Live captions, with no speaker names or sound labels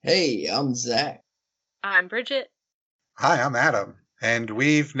Hey, I'm Zach. I'm Bridget. Hi, I'm Adam, and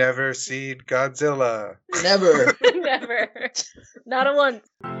we've never seen Godzilla. Never. Never. Not a once.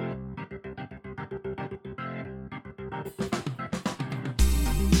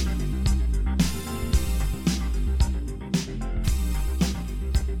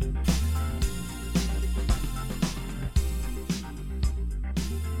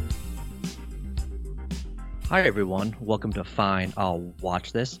 Hi everyone, welcome to Fine, I'll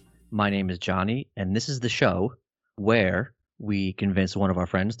Watch This. My name is Johnny, and this is the show where we convince one of our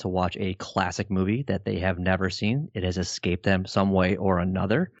friends to watch a classic movie that they have never seen. It has escaped them some way or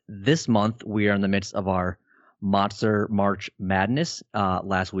another. This month, we are in the midst of our Monster March Madness.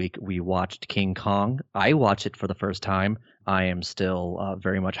 Last week, we watched King Kong. I watched it for the first time. I am still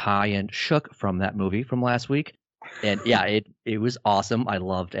very much high and shook from that movie from last week. And yeah, it was awesome. I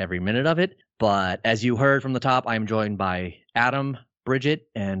loved every minute of it. But as you heard from the top, I'm joined by Adam, Bridget,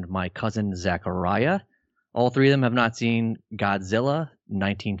 and my cousin Zachariah. All three of them have not seen Godzilla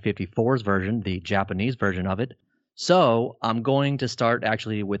 1954's version, the Japanese version of it. So I'm going to start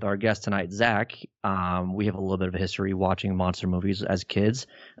actually with our guest tonight, Zach. We have a little bit of a history watching monster movies as kids,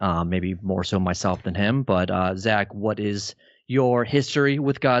 maybe more so myself than him. But Zach, what is your history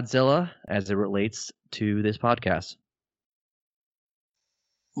with Godzilla as it relates to this podcast?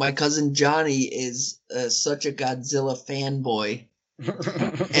 My cousin Johnny is such a Godzilla fanboy,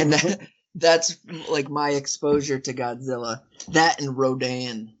 and that's like my exposure to Godzilla. That and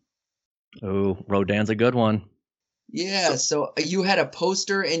Rodan. Oh, Rodan's a good one. Yeah, so you had a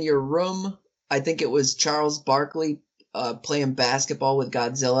poster in your room. I think it was Charles Barkley playing basketball with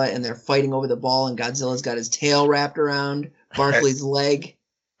Godzilla, and they're fighting over the ball, and Godzilla's got his tail wrapped around Barkley's leg.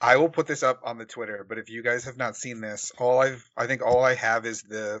 I will put this up on the Twitter, but if you guys have not seen this, I think all I have is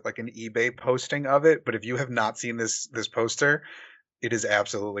an eBay posting of it. But if you have not seen this poster, it is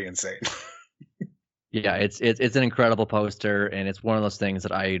absolutely insane. Yeah, it's an incredible poster, and it's one of those things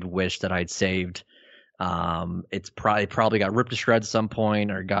that I'd wish that I'd saved. It's probably got ripped to shreds at some point,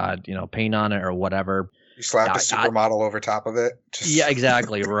 or got paint on it or whatever. You slapped a supermodel over top of it. Yeah,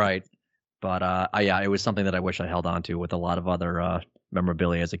 exactly right. But yeah, it was something that I wish I held on to with a lot of other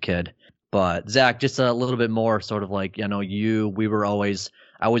memorabilia as a kid. But Zach, just a little bit more sort of like, I was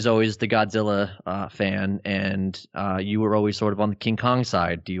always the Godzilla fan, and you were always sort of on the King Kong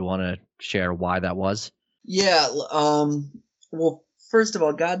side. Do you want to share why that was? Yeah, well, first of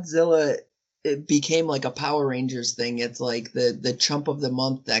all, Godzilla, it became like a Power Rangers thing. It's like the chump of the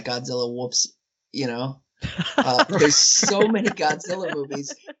month that Godzilla whoops, There's so many Godzilla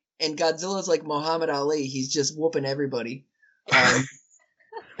movies, and Godzilla's like Muhammad Ali. He's just whooping everybody.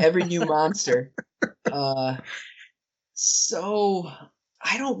 Every new monster. So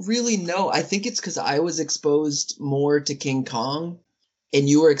I don't really know. I think it's because I was exposed more to King Kong, and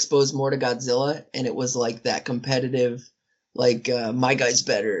you were exposed more to Godzilla, and it was like that competitive, like my guy's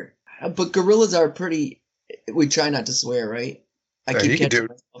better. But gorillas are pretty. We try not to swear, right? I keep catching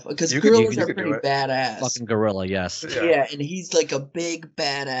myself because gorillas are pretty badass. Fucking gorilla, yes. Yeah, and he's like a big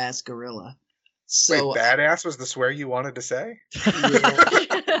badass gorilla. So, wait, badass was the swear you wanted to say?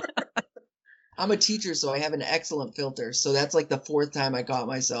 Yeah. I'm a teacher, so I have an excellent filter. So that's like the fourth time I caught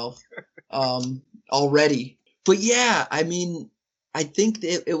myself already. But yeah, I mean, I think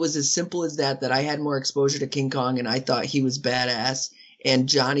it was as simple as that I had more exposure to King Kong, and I thought he was badass. And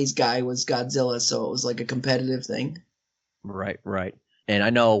Johnny's guy was Godzilla, so it was like a competitive thing. Right. And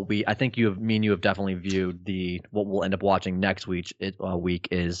I know I think me and you have definitely viewed what we'll end up watching next week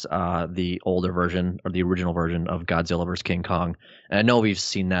is the older version or the original version of Godzilla vs. King Kong. And I know we've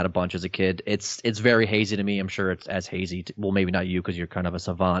seen that a bunch as a kid. It's very hazy to me. I'm sure it's as hazy. Well, maybe not you because you're kind of a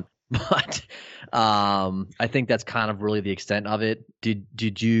savant, but I think that's kind of really the extent of it.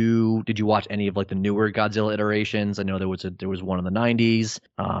 Did you watch any of like the newer Godzilla iterations? I know there was one in the 90s.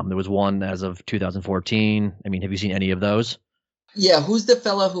 There was one as of 2014. I mean, have you seen any of those? Yeah, who's the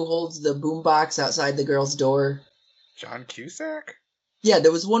fella who holds the boombox outside the girl's door? John Cusack? Yeah,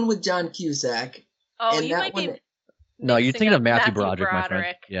 there was one with John Cusack. Oh, and you might be. No, you're thinking of Matthew Broderick, my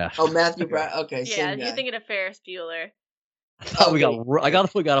friend. Yeah. Oh, Matthew Broderick. Okay. Yeah, you're thinking of Ferris Bueller. We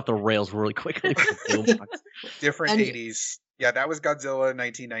got off the rails really quickly. Different 80s. Yeah, that was Godzilla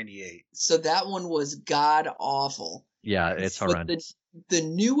 1998. So that one was god awful. Yeah, it's horrendous. The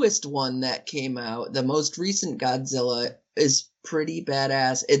newest one that came out, the most recent Godzilla, is pretty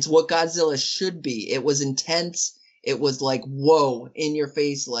badass. It's what Godzilla should be. It was intense. It was like, whoa, in your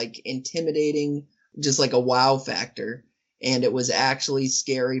face, like intimidating, just like a wow factor. And it was actually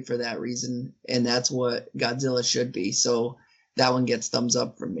scary for that reason. And that's what Godzilla should be. So that one gets thumbs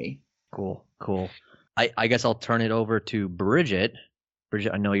up from me. Cool. I guess I'll turn it over to Bridget.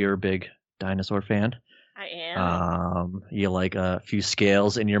 Bridget, I know you're a big dinosaur fan. I am. You like a few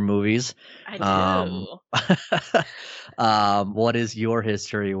scales in your movies. I do. What is your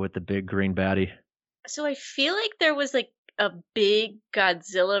history with the big green baddie? So I feel like there was like a big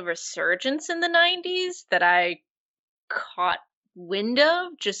Godzilla resurgence in the 90s that I caught wind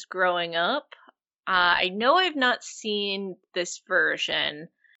of just growing up. I know I've not seen this version,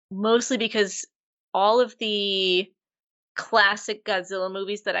 mostly because all of the classic Godzilla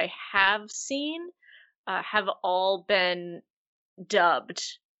movies that I have seen have all been dubbed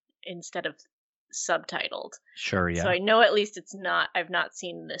instead of subtitled. Sure, yeah. So I know at least I've not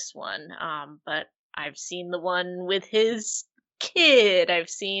seen this one. But I've seen the one with his kid. I've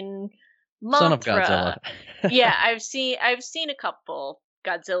seen Mothra. Son of Godzilla. Yeah, I've seen a couple.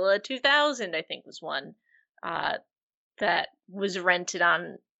 Godzilla 2000, I think, was one that was rented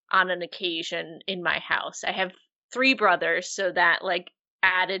on an occasion in my house. I have 3 brothers, so that like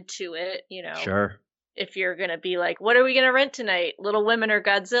added to it, Sure. If you're gonna be like, what are we gonna rent tonight? Little Women or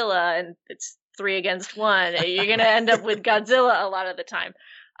Godzilla? And it's 3 against 1. You're gonna end up with Godzilla a lot of the time.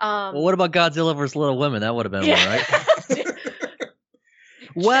 Well, what about Godzilla versus Little Women? That would have been one, right?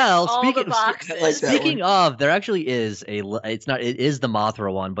 Well, speaking of, there actually is it is the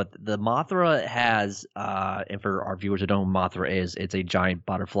Mothra one, but the Mothra has, and for our viewers who don't know what Mothra is, it's a giant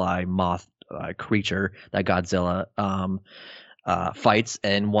butterfly moth creature that Godzilla fights,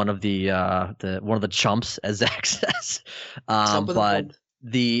 and one of the chumps, as Zach says. But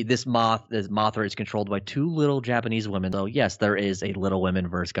this Mothra is controlled by 2 little Japanese women. So yes, there is a Little Women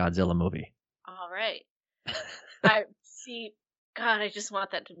versus Godzilla movie. All right. I see. God, I just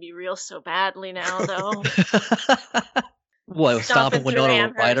want that to be real so badly now, though. What, stomping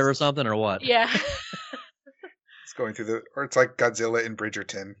Winona Ryder or something, or what? Yeah. It's going through or it's like Godzilla in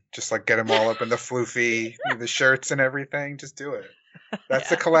Bridgerton. Just like get them all up in the floofy, the shirts and everything. Just do it. That's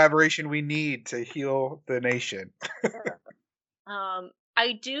the collaboration we need to heal the nation.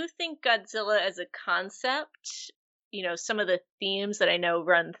 I do think Godzilla as a concept, some of the themes that I know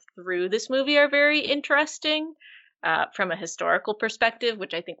run through this movie are very interesting. From a historical perspective,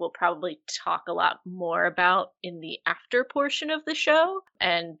 which I think we'll probably talk a lot more about in the after portion of the show.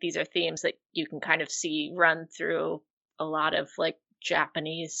 And these are themes that you can kind of see run through a lot of like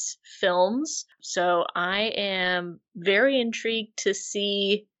Japanese films. So I am very intrigued to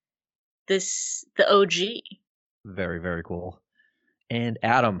see the OG. Very, very cool. And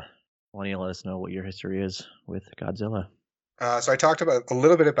Adam, why don't you let us know what your history is with Godzilla? So I talked a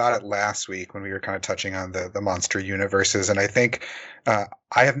little bit about it last week when we were kind of touching on the monster universes, and I think I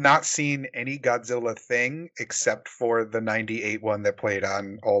have not seen any Godzilla thing except for the '98 one that played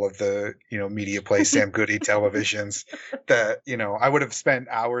on all of the Media Play Sam Goody televisions. That I would have spent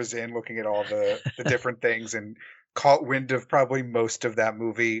hours in looking at all the different things and caught wind of probably most of that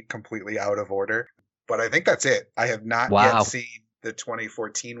movie completely out of order. But I think that's it. I have not yet seen the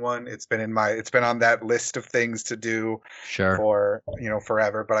 2014 one. It's been on that list of things to do for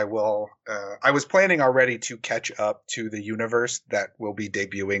forever, but I will I was planning already to catch up to the universe that will be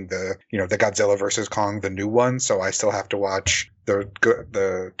debuting the Godzilla versus Kong, the new one, so I still have to watch the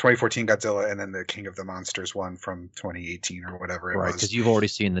 2014 Godzilla and then the King of the Monsters one from 2018 or whatever it was. Right, because you've already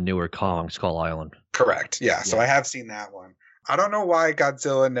seen the newer Kong, Skull Island. Correct. Yeah, so I have seen that one. I don't know why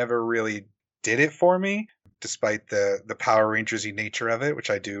Godzilla never really did it for me, despite the Power Rangers-y nature of it, which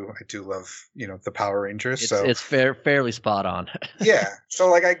I do love, the Power Rangers. It's fairly spot on. Yeah.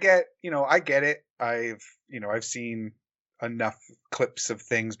 So like I get it. I've seen enough clips of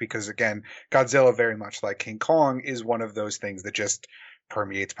things because again, Godzilla, very much like King Kong, is one of those things that just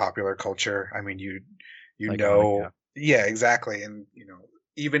permeates popular culture. I mean, yeah, exactly. And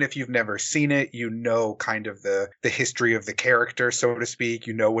even if you've never seen it, kind of the history of the character, so to speak.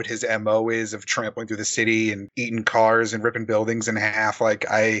 What his MO is of trampling through the city and eating cars and ripping buildings in half. Like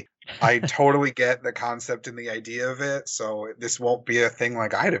I totally get the concept and the idea of it. So this won't be a thing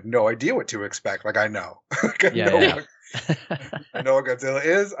like I have no idea what to expect. Like I know. I know what Godzilla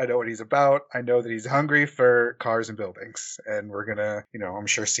is. I know what he's about. I know that he's hungry for cars and buildings, and we're gonna, I'm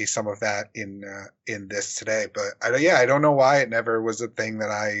sure see some of that in this today. But I don't know why it never was a thing that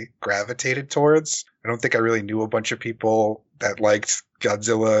I gravitated towards. I don't think I really knew a bunch of people that liked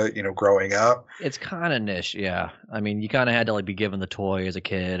Godzilla, growing up. It's kind of niche, yeah. I mean, you kind of had to be given the toy as a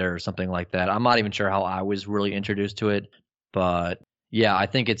kid or something like that. I'm not even sure how I was really introduced to it, but. Yeah, I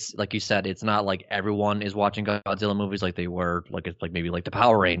think it's like you said. It's not like everyone is watching Godzilla movies like they were, maybe like the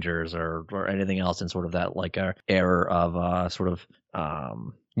Power Rangers or anything else in sort of that era of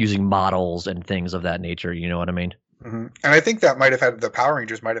using models and things of that nature. You know what I mean? And I think that might have had the Power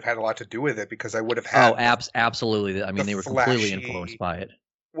Rangers might have had a lot to do with it, because I would have had absolutely. I mean, they were completely flashy, influenced by it.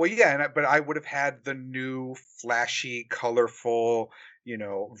 Well, yeah, but I would have had the new flashy, colorful,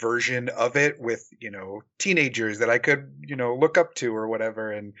 version of it with, teenagers that I could, look up to or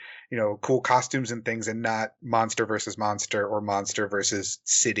whatever, and, cool costumes and things, and not monster versus monster or monster versus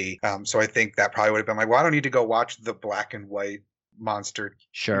city. So I think that probably would have been like, well, I don't need to go watch the black and white monster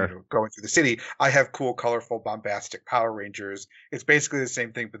going through the city. I have cool, colorful, bombastic Power Rangers. It's basically the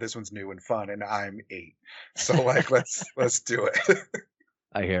same thing, but this one's new and fun, and I'm 8. So like, let's do it.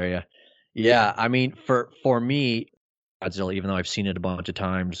 I hear you. Yeah, I mean, for me, Godzilla, even though I've seen it a bunch of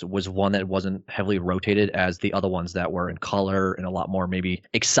times, was one that wasn't heavily rotated as the other ones that were in color and a lot more maybe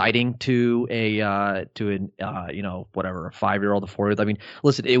exciting to a 5-year-old, a 4-year-old. I mean,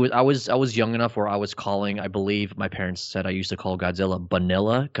 listen, I was young enough where I was calling, I believe my parents said I used to call Godzilla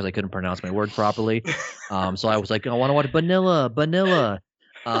Vanilla because I couldn't pronounce my word properly. So I was like, I want to watch Vanilla.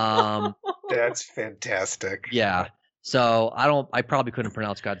 That's fantastic. Yeah. So I probably couldn't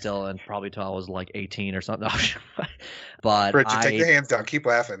pronounce Godzilla and probably till I was like 18 or something. But Bridget, take your hands down. Keep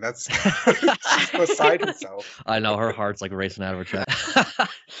laughing. That's beside himself. I know, her heart's like racing out of her chest.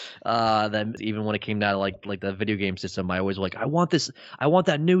 Then even when it came down to like the video game system, I always like, I want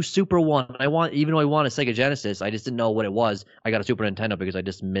that new Super one. Even though I want a Sega Genesis, I just didn't know what it was. I got a Super Nintendo because I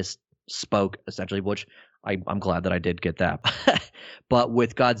just misspoke essentially, which I'm glad that I did get that. But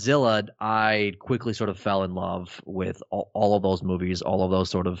with Godzilla, I quickly sort of fell in love with all of those movies, all of those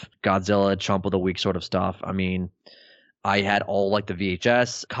sort of Godzilla Chump of the Week sort of stuff. I mean, I had all like the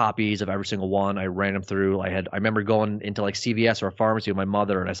VHS copies of every single one. I ran them through. I remember going into like CVS or a pharmacy with my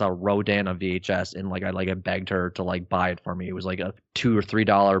mother, and I saw Rodan on VHS, and I begged her to like buy it for me. It was like a $2 or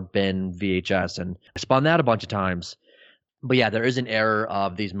 $3 bin VHS, and I spun that a bunch of times. But yeah, there is an era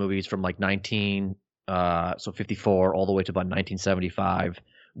of these movies from like 54 all the way to about 1975,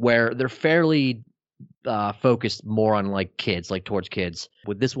 where they're fairly focused more on like kids, like towards kids.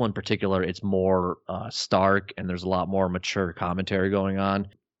 With this one in particular, it's more stark, and there's a lot more mature commentary going on.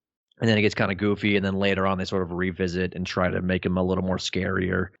 And then it gets kind of goofy, and then later on they sort of revisit and try to make him a little more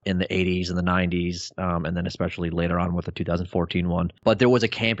scarier in the 80s and the 90s, and then especially later on with the 2014 one. But there was a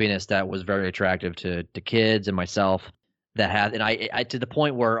campiness that was very attractive to kids and myself. That had, and I to the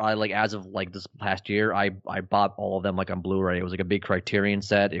point where I like, as of like this past year, I bought all of them like on Blu-ray. It was like a big Criterion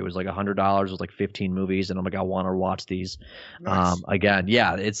set. It was like $100. It was like 15 movies, and I'm like, I want to watch these. Nice. Again,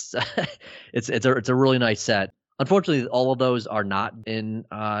 yeah, it's it's a really nice set. Unfortunately, all of those are not in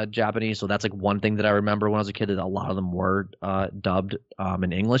Japanese, so that's like one thing that I remember when I was a kid, that a lot of them were dubbed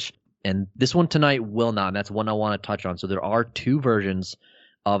in English. And this one tonight will not, and that's one I want to touch on. So there are 2 versions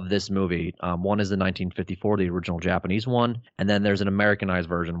of this movie. One is the 1954, the original Japanese one, and then there's an Americanized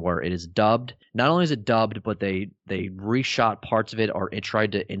version where it is dubbed. Not only is it dubbed, but they reshot parts of it, or it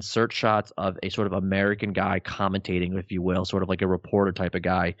tried to insert shots of a sort of American guy commentating, if you will, sort of like a reporter type of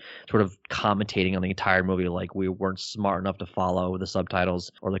guy, sort of commentating on the entire movie, like we weren't smart enough to follow the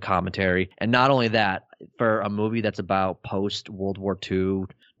subtitles or the commentary. And not only that, for a movie that's about post World War II,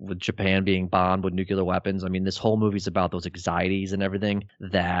 with Japan being bombed with nuclear weapons, I mean, this whole movie's about those anxieties and everything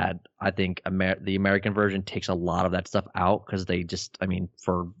that I think the American version takes a lot of that stuff out, because they just, I mean,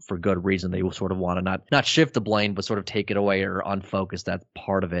 for good reason, they will sort of want to not shift the blame, but sort of take it away or unfocus that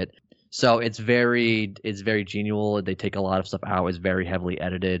part of it. So it's very genial. They take a lot of stuff out. It's very heavily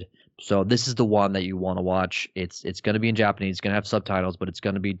edited. So this is the one that you want to watch. It's going to be in Japanese. It's going to have subtitles, but it's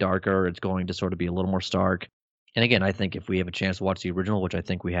going to be darker. It's going to sort of be a little more stark. And again, I think if we have a chance to watch the original, which I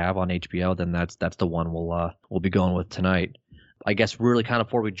think we have on HBO, then that's the one we'll be going with tonight. I guess really kind of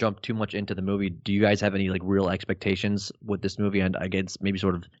before we jump too much into the movie, do you guys have any like real expectations with this movie? And I guess maybe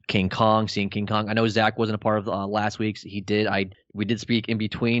sort of seeing King Kong. I know Zach wasn't a part of last week's. He did. We did speak in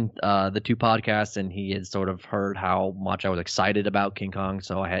between the 2 podcasts, and he had sort of heard how much I was excited about King Kong.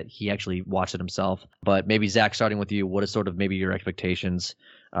 So he actually watched it himself. But maybe Zach, starting with you, what is sort of maybe your expectations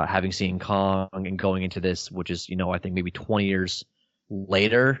having seen Kong and going into this, which is, I think maybe 20 years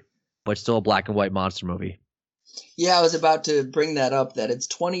later, but still a black and white monster movie? Yeah, I was about to bring that up, that it's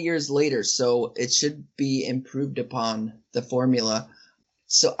 20 years later, so it should be improved upon, the formula.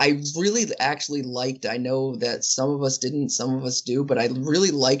 So I really actually liked, I know that some of us didn't, some of us do, but I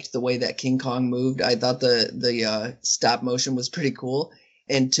really liked the way that King Kong moved. I thought the stop motion was pretty cool.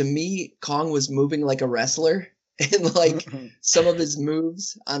 And to me, Kong was moving like a wrestler. And like some of his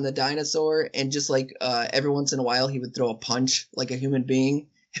moves on the dinosaur, and just like every once in a while he would throw a punch like a human being.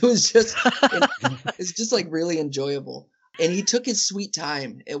 It was just it's just like really enjoyable. And he took his sweet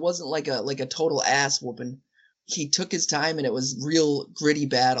time. It wasn't like a total ass whooping. he took his time and it was real gritty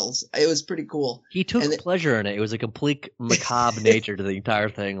battles. It was pretty cool. He took pleasure in it. It was a complete macabre nature to the entire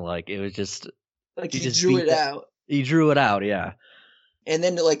thing. Like it was just like he drew it out. He drew it out, yeah. And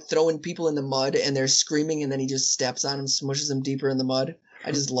then like throwing people in the mud and they're screaming and then he just steps on them, smushes them deeper in the mud.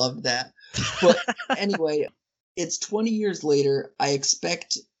 I just loved that. But anyway, it's 20 years later.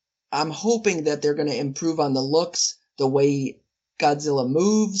 I'm hoping that they're going to improve on the looks, the way Godzilla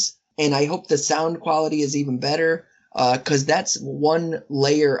moves, and I hope the sound quality is even better, because that's one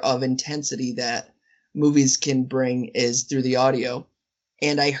layer of intensity that movies can bring is through the audio.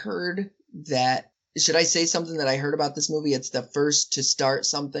 And I heard that, should I say something that I heard about this movie? It's the first to start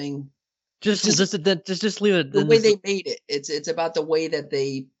something. Just leave it. The way they made it. It's about the way that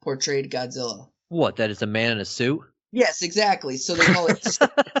they portrayed Godzilla. What? That it's a man in a suit? Yes, exactly. So they call it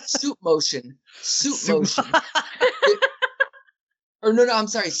suit motion. Suit motion. Or no, I'm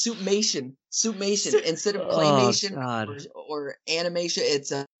sorry, Suitmation. Suitmation. Instead of claymation or animation,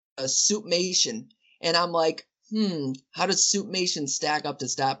 it's a Suitmation. And I'm like, how does Suitmation stack up to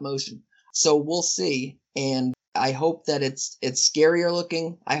stop motion? So we'll see. And I hope that it's scarier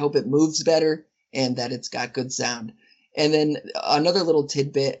looking. I hope it moves better and that it's got good sound. And then another little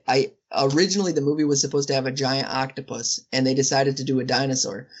tidbit, originally the movie was supposed to have a giant octopus and they decided to do a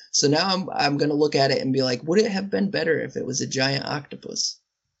dinosaur. So now I'm going to look at it and be like, would it have been better if it was a giant octopus?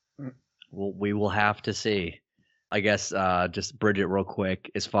 Well, we will have to see. I guess just Bridget real quick,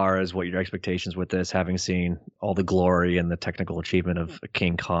 as far as what your expectations with this, having seen all the glory and the technical achievement of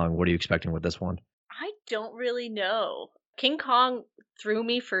King Kong, what are you expecting with this one? I don't really know. King Kong threw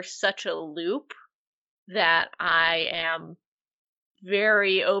me for such a loop that I am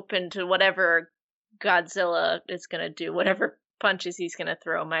very open to whatever Godzilla is going to do, whatever punches he's going to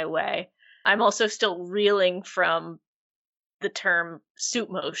throw my way. I'm also still reeling from the term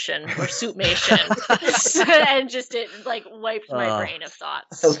suit motion or suitmation. And just it like wiped my brain of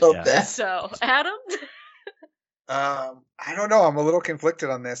thoughts. I love that. So, Adam? I don't know. I'm a little conflicted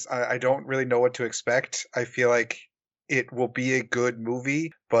on this. I don't really know what to expect. I feel like it will be a good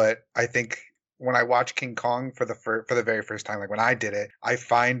movie, but I think when I watch King Kong for the very first time, like when I did it, I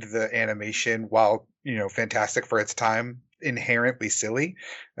find the animation, while fantastic for its time, inherently silly.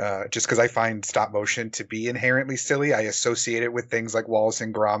 Just because I find stop motion to be inherently silly, I associate it with things like Wallace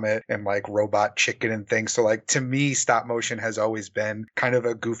and Gromit and like Robot Chicken and things. So like to me, stop motion has always been kind of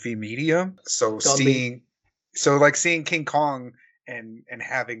a goofy medium. So seeing King Kong and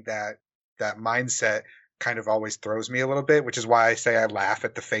having that mindset kind of always throws me a little bit, which is why I say I laugh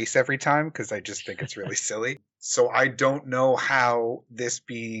at the face every time, because I just think it's really silly. So I don't know how this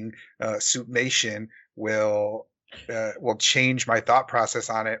being Suitmation will change my thought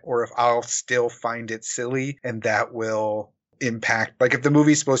process on it, or if I'll still find it silly and that will impact, like if the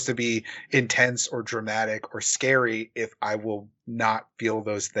movie's supposed to be intense or dramatic or scary, if I will not feel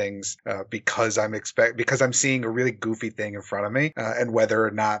those things because I'm seeing a really goofy thing in front of me, and whether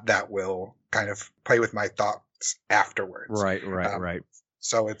or not that will kind of play with my thoughts afterwards. Right.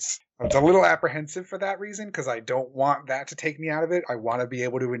 So it's a little apprehensive for that reason, because I don't want that to take me out of it. I want to be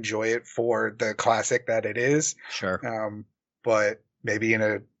able to enjoy it for the classic that it is. Sure. But maybe in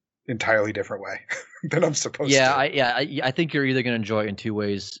a entirely different way than I'm supposed to. I think you're either going to enjoy it in two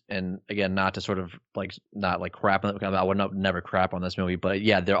ways, and again, not to sort of like not like crap on it. I would never crap on this movie, but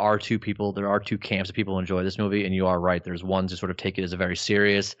yeah, there are two camps of people who enjoy this movie, and you are right. There's ones who sort of take it as a very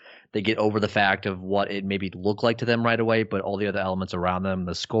serious. They get over the fact of what it maybe looked like to them right away, but all the other elements around them,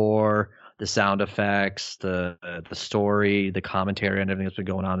 the score, the sound effects, the story, the commentary, and everything that's been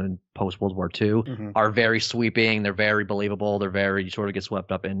going on in post World War II are very sweeping. They're very believable. You sort of get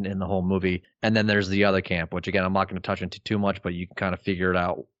swept up in the whole movie. And then there's the other camp, which again, I'm not going to touch into too much, but you can kind of figure it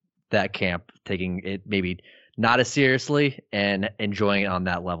out. That camp taking it maybe not as seriously and enjoying it on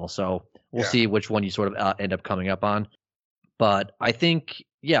that level. So we'll see which one you sort of end up coming up on. But I think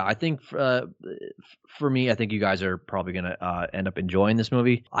for me, I think you guys are probably going to end up enjoying this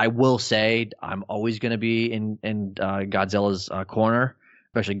movie. I will say I'm always going to be in Godzilla's corner,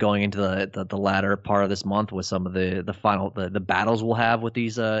 especially going into the latter part of this month with some of the final the battles we'll have with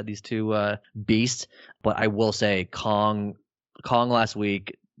these two beasts. But I will say Kong last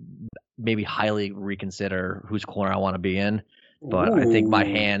week, maybe highly reconsider whose corner I want to be in. But I think my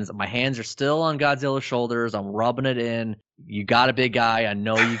hands are still on Godzilla's shoulders. I'm rubbing it in. You got a big guy. I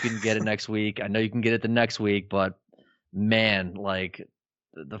know you can get it next week. I know you can get it the next week. But man, like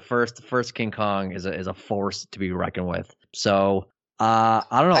the first King Kong is a force to be reckoned with. So I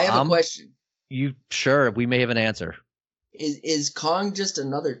don't know. I have a question. You sure? We may have an answer. Is Kong just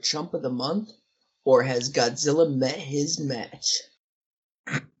another chump of the month, or has Godzilla met his match?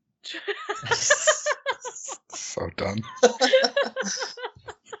 So done.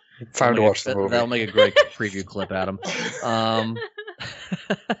 Time to watch the movie. That'll make a great preview clip, Adam.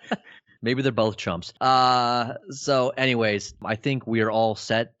 Maybe they're both chumps. So anyways, I think we are all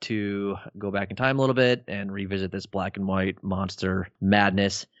set to go back in time a little bit and revisit this black and white monster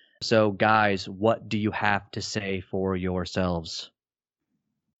madness. So guys, what do you have to say for yourselves?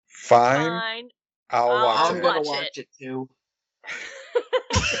 Fine. I'll watch I'm it. gonna watch it too.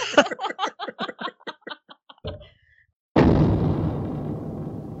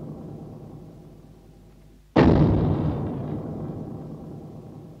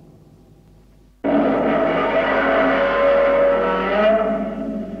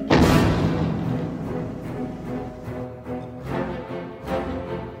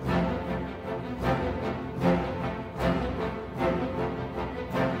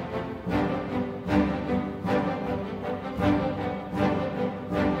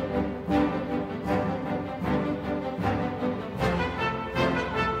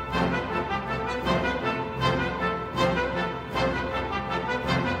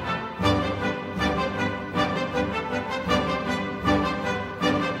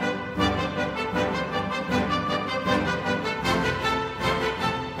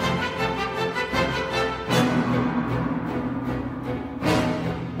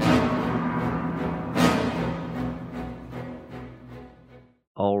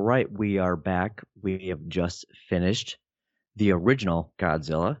 All right, we are back. We have just finished the original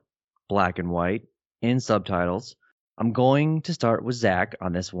Godzilla, black and white, in subtitles. I'm going to start with Zach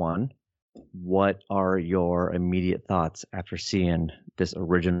on this one. What are your immediate thoughts after seeing this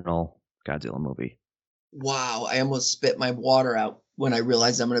original Godzilla movie? Wow, I almost spit my water out when I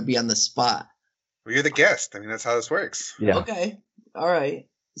realized I'm gonna be on the spot. Well, you're the guest. I mean, that's how this works. Yeah. Okay. All right.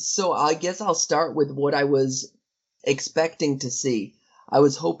 So I guess I'll start with what I was expecting to see. I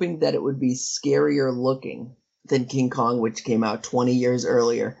was hoping that it would be scarier looking than King Kong, which came out 20 years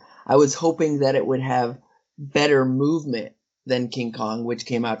earlier. I was hoping that it would have better movement than King Kong, which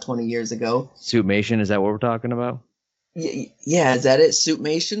came out 20 years ago. Suitmation, is that what we're talking about? Yeah, is that it?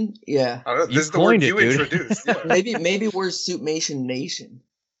 Suitmation? Yeah. I don't know. You This is the word coined it, you dude. introduced. Yeah. Maybe we're Suitmation Nation.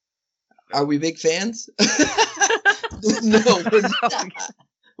 Are we big fans? No, we're not.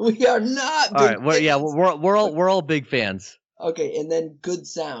 We are not. All Big right. Well, yeah, fans. we're all big fans. Okay, and then good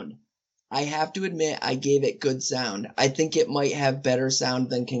sound. I have to admit, I gave it good sound. I think it might have better sound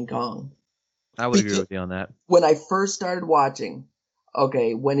than King Kong. I would agree with you on that. When I first started watching,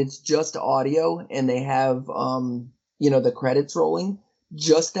 okay, when it's just audio and they have, the credits rolling,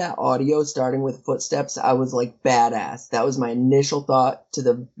 just that audio starting with footsteps, I was like, badass. That was my initial thought to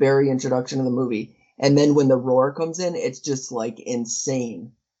the very introduction of the movie. And then when the roar comes in, it's just like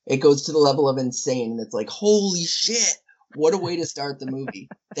insane. It goes to the level of insane. And it's like, holy shit. What a way to start the movie.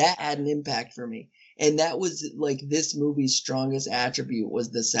 That had an impact for me. And that was like this movie's strongest attribute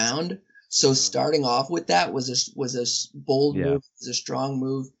was the sound. So starting off with that was a bold move, was a strong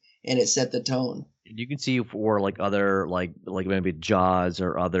move, and it set the tone. You can see for like other like maybe Jaws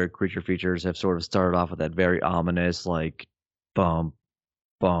or other creature features have sort of started off with that very ominous like bump,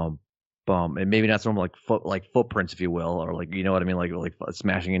 bump, bump, and maybe not so much like footprints, if you will, or like you know what I mean, like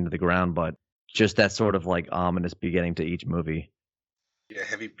smashing into the ground, but just that sort of like ominous beginning to each movie. Yeah,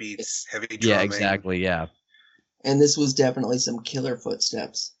 heavy beats, heavy drumming. Yeah, exactly. Yeah. And this was definitely some killer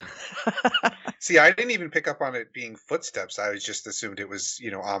footsteps. See, I didn't even pick up on it being footsteps. I just assumed it was,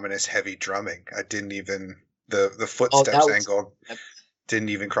 ominous, heavy drumming. I didn't even the footsteps angle didn't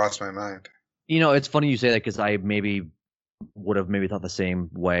even cross my mind. It's funny you say that because I would have thought the same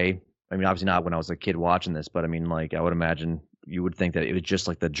way. I mean, obviously not when I was a kid watching this, but I mean, like I would imagine you would think that it was just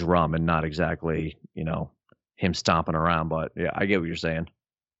like the drum and not exactly, him stomping around. But yeah, I get what you're saying.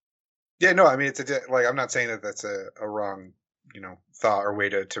 Yeah, no, I mean, I'm not saying that that's a wrong, thought or way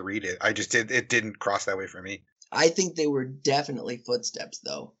to read it. I just it didn't cross that way for me. I think they were definitely footsteps,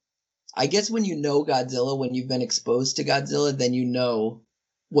 though. I guess when you know Godzilla, when you've been exposed to Godzilla, then you know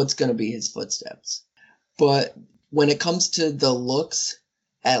what's going to be his footsteps. But when it comes to the looks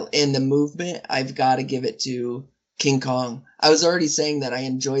and the movement, I've got to give it to King Kong. I was already saying that I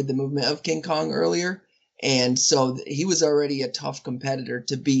enjoyed the movement of King Kong earlier, and so he was already a tough competitor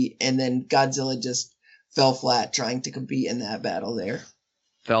to beat, and then Godzilla just fell flat trying to compete in that battle there.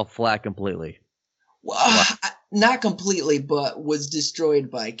 Fell flat completely. Well, not completely, but was destroyed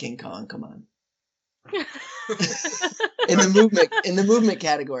by King Kong. Come on. in the movement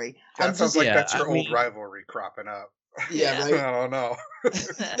category. That sounds like that's your old rivalry cropping up. Yeah, right. I don't know.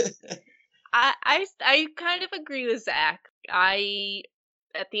 I kind of agree with Zach.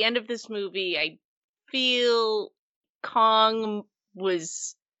 At the end of this movie, I feel Kong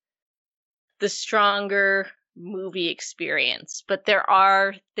was the stronger movie experience. But there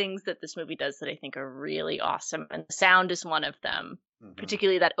are things that this movie does that I think are really awesome, and sound is one of them. Mhm.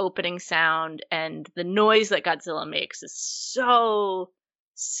 Particularly that opening sound, and the noise that Godzilla makes is so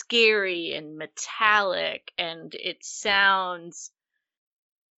scary and metallic, and it sounds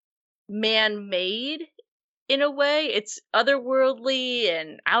man-made in a way. It's otherworldly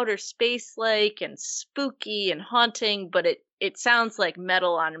and outer space like and spooky and haunting, but it sounds like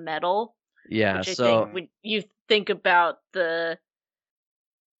metal on metal, Yeah, which I so think when you think about the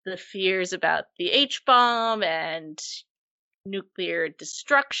fears about the H-bomb and nuclear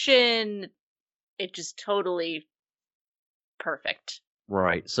destruction, it just totally perfect.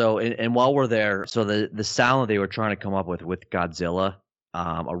 right. So and while we're there, so the sound that they were trying to come up with Godzilla,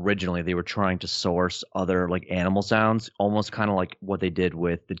 originally they were trying to source other like animal sounds, almost kind of like what they did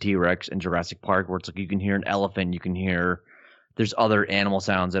with the T-Rex in Jurassic Park, where it's like you can hear an elephant, you can hear there's other animal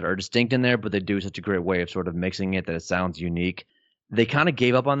sounds that are distinct in there, but they do such a great way of sort of mixing it that it sounds unique. They kind of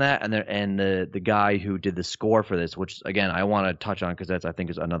gave up on that, and the guy who did the score for this, which again I want to touch on because that's I think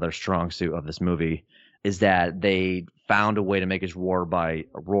is another strong suit of this movie, is that they found a way to make his roar by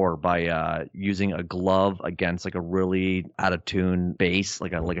using a glove against like a really out of tune bass,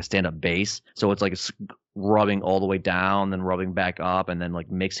 like a stand up bass. So it's like it's rubbing all the way down, then rubbing back up, and then like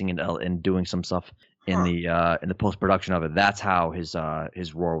mixing it and doing some stuff in the post production of it. That's how his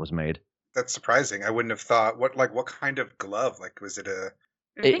roar was made. That's surprising. I wouldn't have thought what kind of glove? Like, was it a?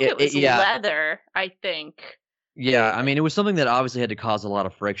 I think it was yeah. leather, I think. Yeah, I mean, it was something that obviously had to cause a lot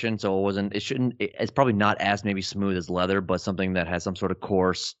of friction, so it's probably not as maybe smooth as leather, but something that has some sort of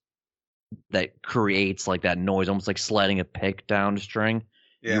course that creates like that noise, almost like sliding a pick down a string.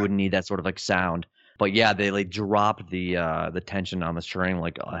 Yeah. You would need that sort of like sound. But yeah, they like dropped the tension on the string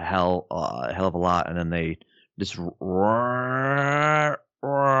like a hell of a lot, and then they just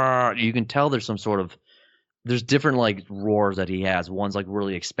you can tell there's different like roars that he has. One's like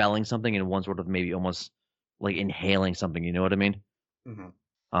really expelling something, and one's sort of maybe almost like inhaling something. You know what I mean? Mm-hmm.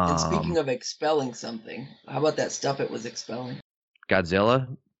 And speaking of expelling something, how about that stuff it was expelling? Godzilla.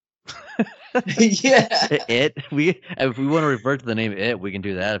 Yeah. It. If we want to revert to the name It, we can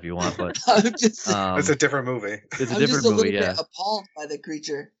do that if you want. But it's a different movie. It's a I'm different just a movie. little Yeah. bit appalled by the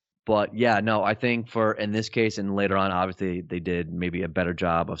creature. But yeah, no, I think for in this case and later on, obviously they did maybe a better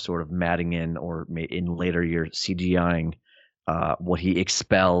job of sort of matting in or in later years CGIing what he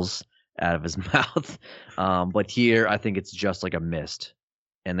expels out of his mouth. But here, I think it's just like a mist,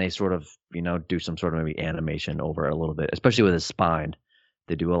 and they sort of do some sort of maybe animation over it a little bit, especially with his spine.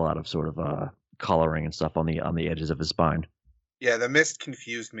 They do a lot of sort of coloring and stuff on the edges of his spine. Yeah, the mist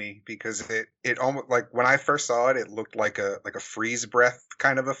confused me because it almost like when I first saw it, it looked like a freeze breath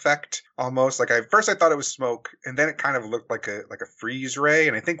kind of effect almost. Like first I thought it was smoke, and then it kind of looked like a freeze ray.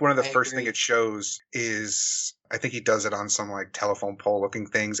 And I think one of the first thing it shows is I think he does it on some like telephone pole looking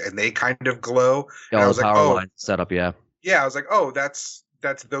things, and they kind of glow. And I was like, power line setup, yeah. Yeah, I was like, oh, that's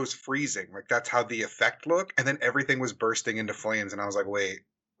those freezing. Like that's how the effect looked, and then everything was bursting into flames, and I was like, wait,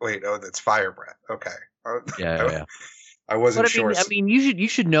 oh, that's fire breath. Okay. Yeah. I wasn't sure. I mean, you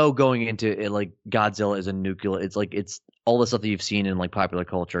should know going into it, like Godzilla is a nuclear. It's like it's all the stuff that you've seen in like popular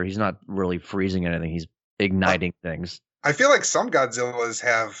culture. He's not really freezing anything. He's igniting things. I feel like some Godzillas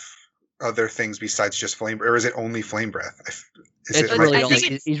have other things besides just flame, or is it only flame breath?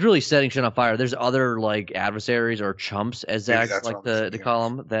 He's really setting shit on fire. There's other like adversaries or chumps, as Zach like to call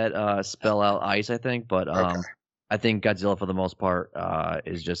them, that spell out ice. I think, but I think Godzilla for the most part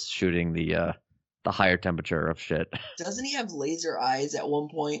is just shooting the higher temperature of shit. Doesn't he have laser eyes at one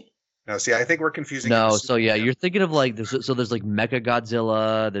point? No, see, I think we're confusing. No, so yeah, you're thinking of like there's like Mecha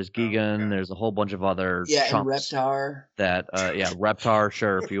Godzilla, there's Gigan, there's a whole bunch of other chumps and Reptar. That Reptar,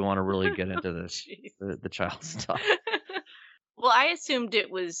 sure, if you want to really get into this the child stuff. Well, I assumed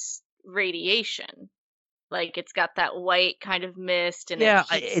it was radiation. Like it's got that white kind of mist, and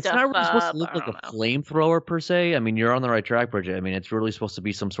it's not really supposed to look like a flamethrower per se. I mean, you're on the right track, Bridget. I mean, it's really supposed to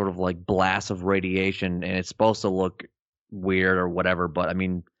be some sort of like blast of radiation, and it's supposed to look weird or whatever. But I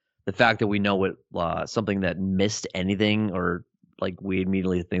mean, the fact that we know it, something that missed anything, or like we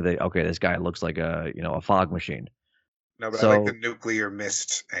immediately think that okay, this guy looks like a fog machine. No, but I like the nuclear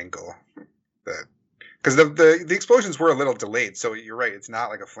mist angle, because the explosions were a little delayed. So you're right, it's not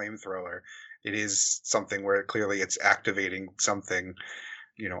like a flamethrower. It is something where clearly it's activating something,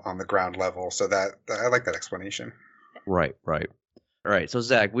 on the ground level. So that I like that explanation. Right. All right. So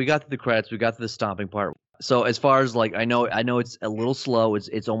Zach, we got to the credits. We got to the stomping part. So as far as like, I know it's a little slow.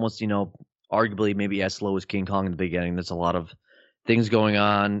 It's almost, arguably maybe as slow as King Kong in the beginning. There's a lot of things going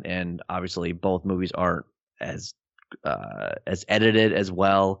on, and obviously both movies aren't as edited as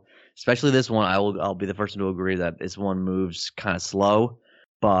well. especially this one. I'll be the first one to agree that this one moves kind of slow.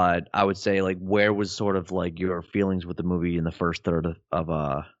 But I would say, like, where was sort of like your feelings with the movie in the first third of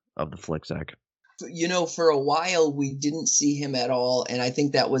the flick, Zach? For a while we didn't see him at all, and I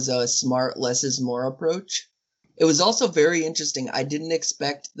think that was a smart less is more approach. It was also very interesting. I didn't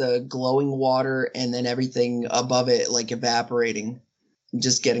expect the glowing water and then everything above it like evaporating,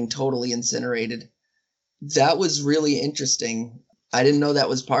 just getting totally incinerated. That was really interesting. I didn't know that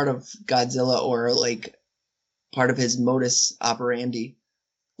was part of Godzilla or like part of his modus operandi.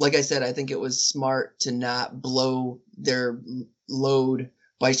 Like I said, I think it was smart to not blow their load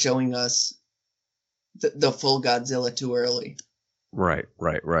by showing us the full Godzilla too early. Right.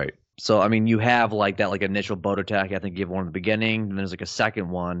 So, I mean, you have like that like initial boat attack. I think you have one at the beginning, and there's like a second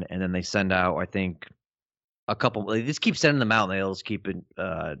one, and then they send out, I think, a couple. They just keep sending them out, and they'll just keep it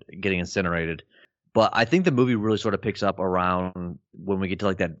getting incinerated. But I think the movie really sort of picks up around when we get to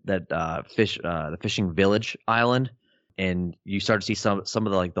like the fishing village island, and you start to see some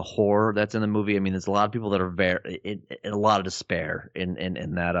of the like the horror that's in the movie. I mean, there's a lot of people that are in a lot of despair in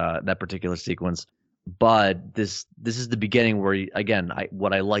that particular sequence. But this is the beginning where, again,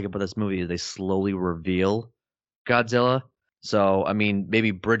 what I like about this movie is they slowly reveal Godzilla. So, I mean, maybe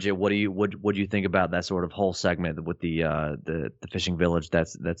Bridget, what do you think about that sort of whole segment with the fishing village?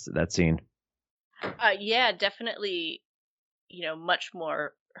 That's that scene. Yeah, definitely. Much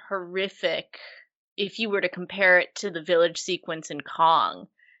more horrific. If you were to compare it to the village sequence in Kong,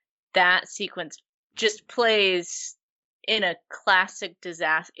 that sequence just plays in a classic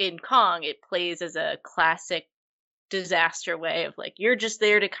disaster. In Kong, it plays as a classic disaster way of like, you're just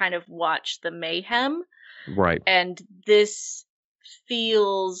there to kind of watch the mayhem. Right. And this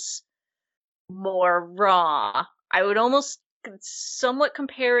feels more raw. I would almost somewhat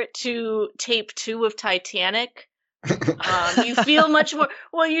compare it to tape 2 of Titanic. You feel much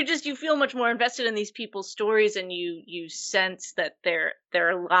more you feel much more invested in these people's stories, and you sense that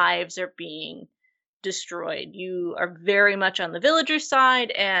their lives are being destroyed. You are very much on the villager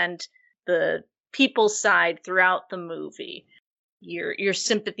side and the people's side throughout the movie. Your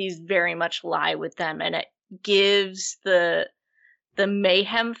sympathies very much lie with them, and it gives the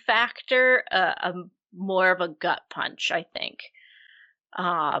mayhem factor a more of a gut punch, I think.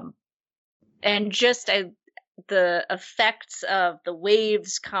 And just the effects of the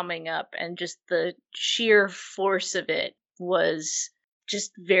waves coming up and just the sheer force of it was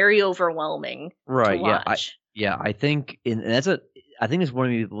just very overwhelming to watch. I think I think it's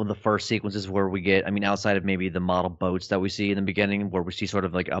one of the first sequences where we get, I mean, outside of maybe the model boats that we see in the beginning, where we see sort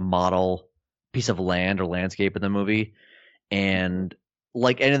of like a model piece of land or landscape in the movie. And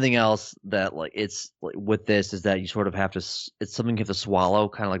like anything else that like it's like with this is that you sort of have to, it's something you have to swallow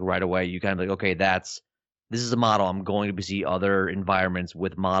kind of like right away. You kind of like, okay, this is a model. I'm going to see other environments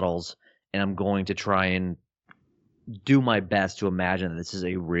with models, and I'm going to try and do my best to imagine that this is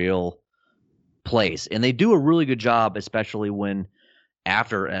a real place. And they do a really good job, especially when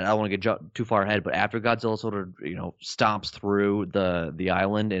after, and I don't want to get too far ahead, but after Godzilla sort of, stomps through the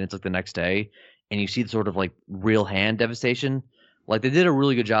island, and it's like the next day, and you see the sort of like real hand devastation. Like, they did a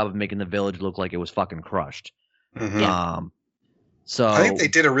really good job of making the village look like it was fucking crushed. Mm-hmm. Yeah. So I think they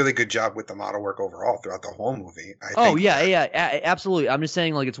did a really good job with the model work overall throughout the whole movie. Absolutely. I'm just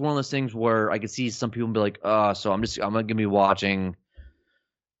saying, like, it's one of those things where I could see some people be like, so I'm gonna be watching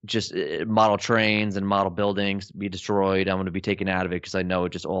just model trains and model buildings be destroyed. I'm gonna be taken out of it because I know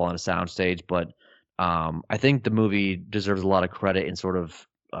it's just all on a soundstage. But I think the movie deserves a lot of credit in sort of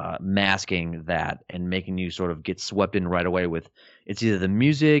masking that and making you sort of get swept in right away with it's either the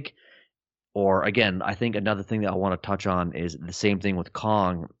music. Or again, I think another thing that I want to touch on is the same thing with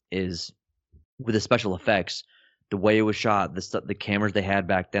Kong is with the special effects, the way it was shot, the cameras they had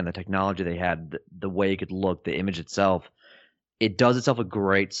back then, the technology they had, the way it could look, the image itself, it does itself a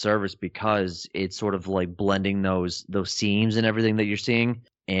great service because it's sort of like blending those seams and everything that you're seeing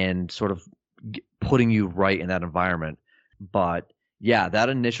and sort of putting you right in that environment. But yeah, that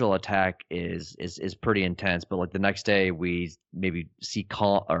initial attack is pretty intense, but like the next day we maybe see see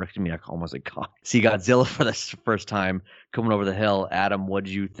Godzilla for the first time coming over the hill. Adam, what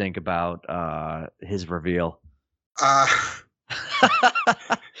did you think about his reveal?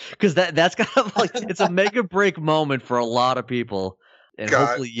 Because that's kind of like it's a make or break moment for a lot of people, and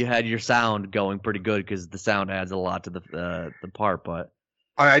hopefully you had your sound going pretty good because the sound adds a lot to the part. But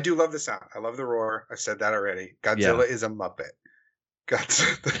I do love the sound. I love the roar. I said that already. Godzilla is a Muppet.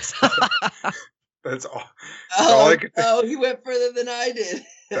 That's all. He went further than I did.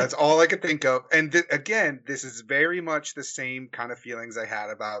 That's all I could think of. And again, this is very much the same kind of feelings I had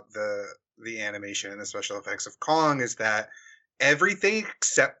about the animation and the special effects of Kong. Is that everything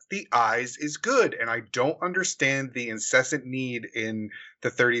except the eyes is good. And I don't understand the incessant need in the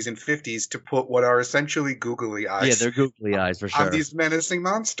 30s and 50s to put what are essentially googly eyes. Yeah, they're googly eyes for sure. On these menacing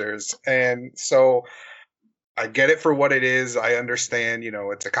monsters. And so I get it for what it is. I understand,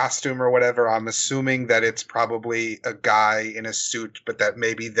 it's a costume or whatever. I'm assuming that it's probably a guy in a suit, but that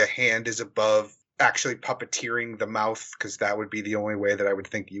maybe the hand is above actually puppeteering the mouth, because that would be the only way that I would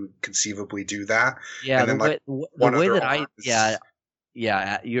think you would conceivably do that. Yeah, and then, the way that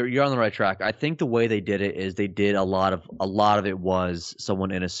you're on the right track. I think the way they did it is they did a lot of it was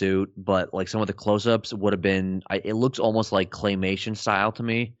someone in a suit, but like some of the close-ups would have been. It looks almost like claymation style to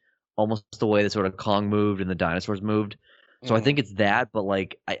me. Almost the way that sort of Kong moved and the dinosaurs moved. So I think it's that, but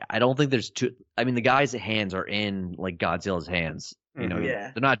like I don't think there's two. I mean, the guy's hands are in like Godzilla's hands.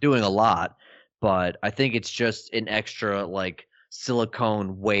 They're not doing a lot, but I think it's just an extra like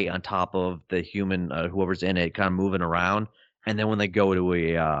silicone weight on top of the human, whoever's in it, kind of moving around. And then when they go to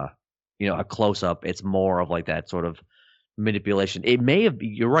a close up, it's more of like that sort of manipulation. It may have.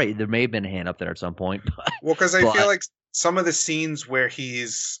 You're right. There may have been a hand up there at some point. Well, because I feel like some of the scenes where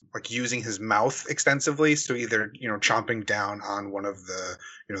he's like using his mouth extensively, so either chomping down on one of the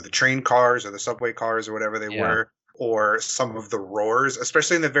the train cars or the subway cars or whatever they were, or some of the roars,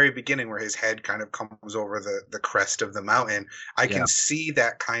 especially in the very beginning where his head kind of comes over the crest of the mountain. I can see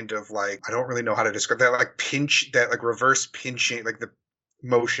that kind of like, I don't really know how to describe that, like pinch, that like reverse pinching, like the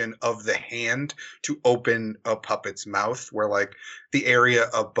motion of the hand to open a puppet's mouth, where like the area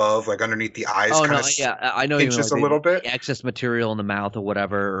above, like underneath the eyes, I know, just a little bit excess material in the mouth or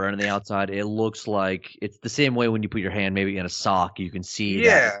whatever, or on the outside. It looks like it's the same way when you put your hand maybe in a sock, you can see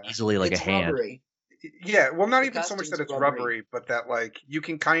that easily like it's a hand. Rubbery. Yeah, well, not even so much that it's rubbery, but that like you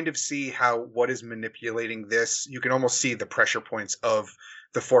can kind of see how what is manipulating this. You can almost see the pressure points of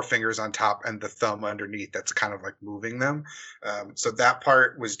the four fingers on top and the thumb underneath. That's kind of like moving them. So that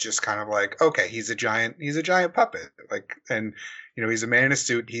part was just kind of like, okay, he's a giant puppet. Like, and he's a man in a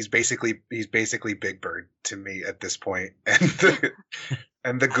suit. He's basically Big Bird to me at this point.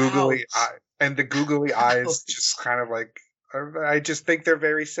 And the googly eyes just kind of like. I just think they're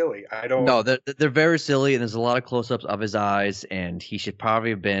very silly. I don't. No, they're very silly, and there's a lot of close-ups of his eyes, and he should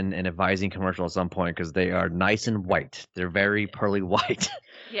probably have been in a Visine commercial at some point because they are nice and white. They're very pearly white.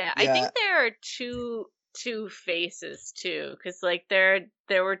 Yeah, I think there are two faces too, because like there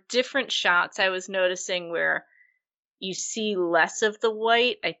were different shots I was noticing where you see less of the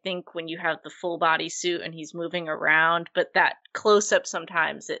white. I think when you have the full body suit and he's moving around, but that close-up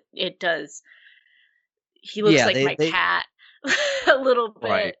sometimes it does. He looks like my cat. A little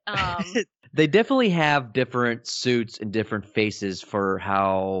bit. Right. They definitely have different suits and different faces for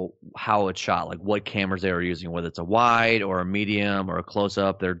how it's shot, like what cameras they are using, whether it's a wide or a medium or a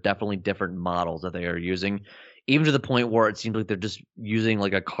close-up. They're definitely different models that they are using, even to the point where it seems like they're just using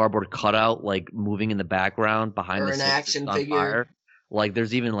like a cardboard cutout, like moving in the background behind the an action figure. Fire. Like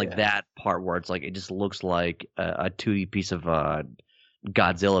there's even like that part where it's like it just looks like a 2D piece of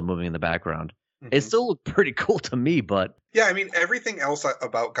Godzilla moving in the background. Mm-hmm. It still looked pretty cool to me, but yeah, I mean everything else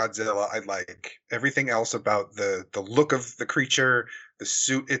about Godzilla I like. Everything else about the look of the creature, the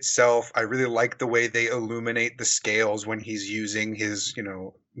suit itself. I really like the way they illuminate the scales when he's using his,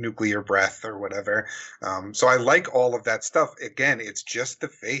 nuclear breath or whatever. So I like all of that stuff. Again, it's just the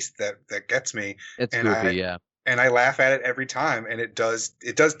face that gets me. It's goofy, yeah. And I laugh at it every time, and it does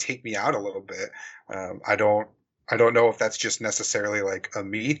take me out a little bit. I don't know if that's just necessarily like a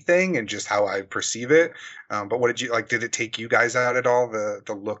me thing and just how I perceive it. But what did you like? Did it take you guys out at all?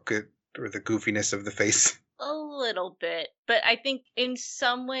 The look at or the goofiness of the face? A little bit, but I think in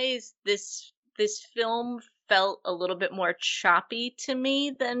some ways this film felt a little bit more choppy to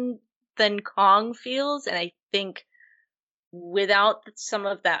me than Kong feels, and I think without some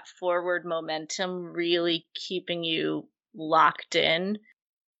of that forward momentum really keeping you locked in,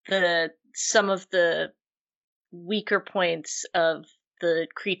 some of the weaker points of the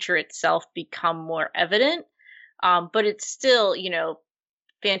creature itself become more evident, but it's still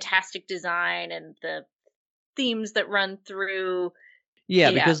fantastic design and the themes that run through.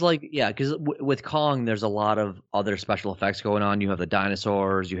 Because with Kong there's a lot of other special effects going on. You have the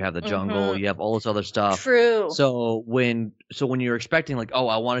dinosaurs, you have the jungle, you have all this other stuff. True. So when you're expecting like, oh,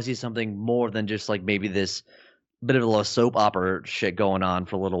 I want to see something more than just like maybe this bit of a soap opera shit going on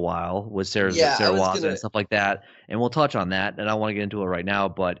for a little while with Sarah Watson and stuff like that, and we'll touch on that. And I don't want to get into it right now,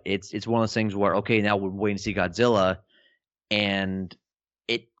 but it's one of those things where okay, now we're waiting to see Godzilla, and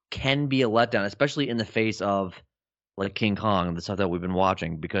it can be a letdown, especially in the face of like King Kong, the stuff that we've been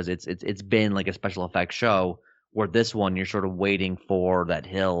watching, because it's been like a special effects show. Where this one, you're sort of waiting for that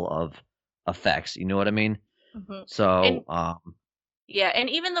hill of effects. You know what I mean? Mhm. So, And yeah, and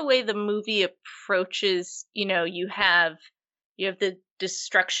even the way the movie approaches, you have the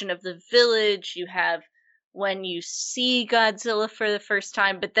destruction of the village, you have when you see Godzilla for the first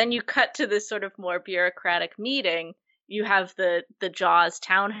time, but then you cut to this sort of more bureaucratic meeting. You have the Jaws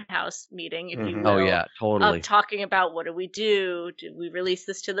townhouse meeting, if you Mhm. oh will, yeah, of totally. talking about what do we do? Do we release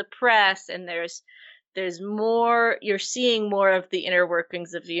this to the press? And there's more, you're seeing more of the inner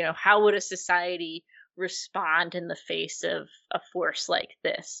workings of, how would a society respond in the face of a force like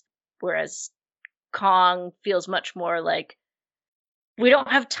this? Whereas Kong feels much more like, we don't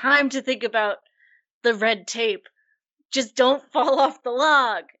have time to think about the red tape. Just don't fall off the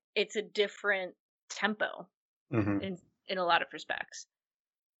log. It's a different tempo Mhm. in a lot of respects.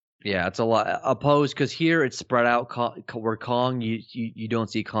 Yeah, it's a lot opposed because here it's spread out. Where Kong, you don't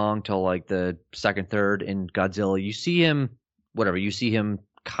see Kong till like the second, third. In Godzilla, you see him, whatever. You see him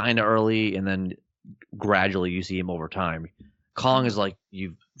kind of early, and then gradually you see him over time. Kong is like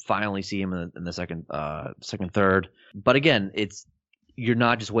you finally see him in the second, third. But again, you're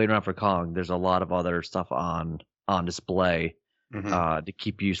not just waiting around for Kong. There's a lot of other stuff on display Mhm. to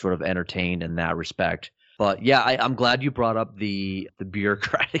keep you sort of entertained in that respect. But yeah, I'm glad you brought up the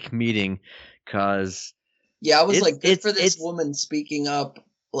bureaucratic meeting because Yeah, I was like, good for this it's woman speaking up,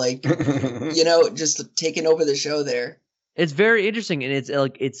 like, just taking over the show there. it's very interesting, and it's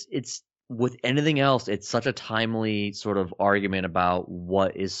like it's with anything else, it's such a timely sort of argument about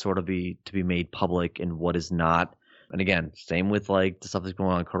what is sort of to be made public and what is not. And again, same with like the stuff that's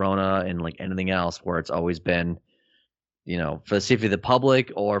going on in Corona and like anything else, where it's always been, for the safety of the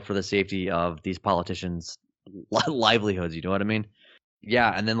public or for the safety of these politicians' livelihoods. You know what I mean?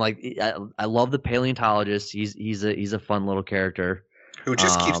 Yeah, and then like I love the paleontologist. He's a fun little character. Who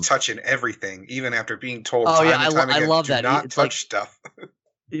just keeps touching everything, even after being told Oh yeah, time and time I again, love do that. not It's like touch stuff.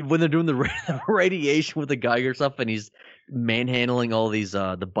 when they're doing the radiation with the Geiger stuff, and he's manhandling all these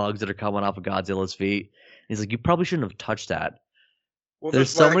the bugs that are coming off of Godzilla's feet. He's like, you probably shouldn't have touched that. Well, There's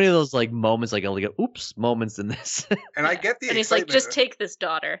so many of those like moments, like oops moments in this. and I Yeah. get the And he's like, excitement. just take this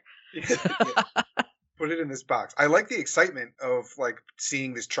daughter. Yeah, put it in this box. I like the excitement of like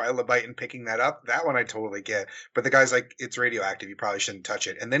seeing this trilobite and picking that up. That one I totally get. But the guy's like, it's radioactive. You probably shouldn't touch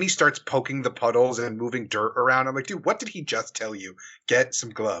it. And then he starts poking the puddles and moving dirt around. I'm like, dude, what did he just tell you? Get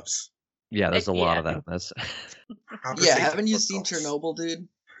some gloves. Yeah, there's a lot Yeah. of that. That's Proper Yeah, safety haven't you seen protocols. Chernobyl, dude?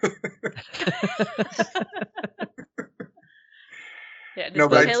 Yeah, does No,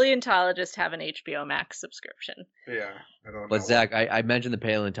 the but paleontologist have an HBO Max subscription? yeah, I don't know. But Zach, I mentioned the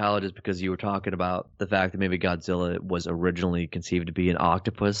paleontologist because you were talking about the fact that maybe Godzilla was originally conceived to be an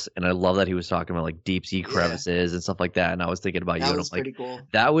octopus, and I love that he was talking about like deep sea Yeah. crevices and stuff like that. And I was thinking about you, That and I'm was like, pretty cool.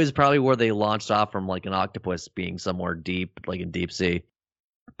 that was probably where they launched off from, like an octopus being somewhere deep, like in deep sea.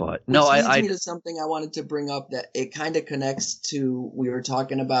 But no, Which leads I me to something I wanted to bring up that it kind of connects to, we were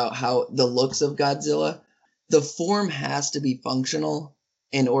talking about how the looks of Godzilla, the form has to be functional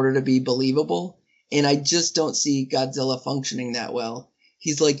in order to be believable, and I just don't see Godzilla functioning that well.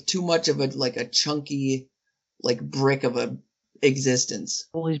 He's like too much of a chunky like brick of a existence.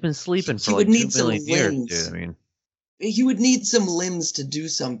 well, he's been sleeping He for would like 2 need some million years, limbs. dude. I mean, He would need some limbs to do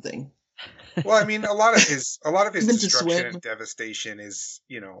something. Well, I mean, a lot of his Even to destruction swim. and devastation is,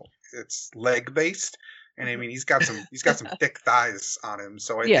 it's leg based, and I mean, he's got some thick thighs on him,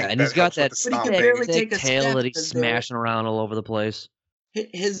 so I yeah, think and that he's got helps with that, the But he can stomping. barely thick take a tail step that he's because they're- smashing around all over the place.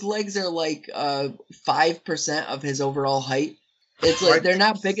 His legs are like 5% of his overall height. It's Well, I like they're think-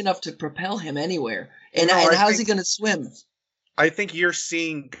 not big enough to propel him anywhere. And, No, and I how's he think- going to swim? I think you're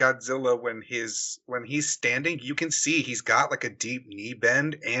seeing Godzilla when he's standing. You can see he's got like a deep knee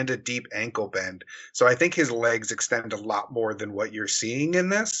bend and a deep ankle bend. So I think his legs extend a lot more than what you're seeing in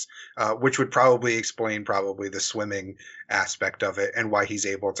this, which would probably explain the swimming aspect of it and why he's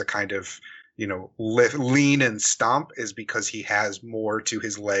able to kind of lean and stomp, is because he has more to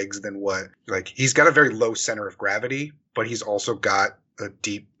his legs than he's got a very low center of gravity, but he's also got a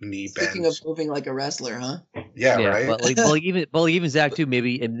deep knee Speaking bend. of moving like a wrestler, huh? Yeah, right. But even Zach too.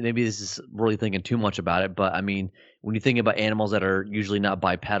 Maybe this is really thinking too much about it. But I mean, when you think about animals that are usually not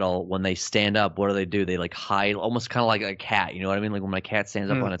bipedal, when they stand up, what do? They like hide, almost kind of like a cat. You know what I mean? Like when my cat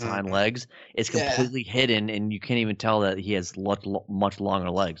stands up on its hind legs, it's Yeah. completely hidden, and you can't even tell that he has much longer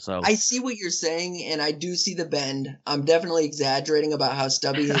legs. So I see what you're saying, and I do see the bend. I'm definitely exaggerating about how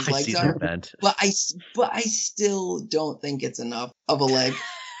stubby his I legs see are, the bent. but I still don't think it's enough of a leg.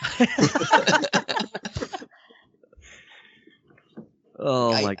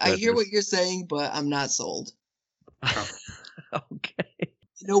 Oh my I hear what goodness. you're saying, but I'm not sold. Okay.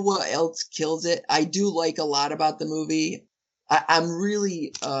 You know what else kills it? I do like a lot about the movie. I'm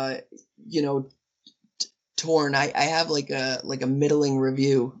really, torn. I have like a middling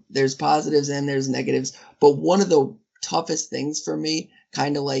review. There's positives and there's negatives, but one of the toughest things for me,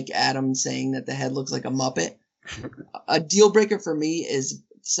 kind of like Adam saying that the head looks like a Muppet, a deal breaker for me is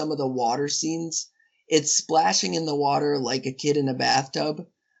some of the water scenes. It's splashing in the water like a kid in a bathtub.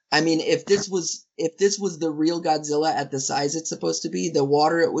 I mean, if this was the real Godzilla at the size it's supposed to be, the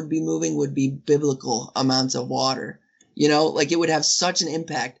water it would be moving would be biblical amounts of water. You know, like it would have such an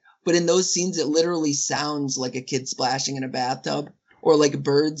impact. But in those scenes, it literally sounds like a kid splashing in a bathtub, or like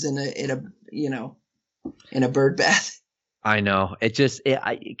birds in a bird bath. I know.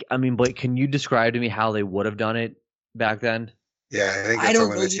 I mean, but can you describe to me how they would have done it back then? Yeah, I think that's I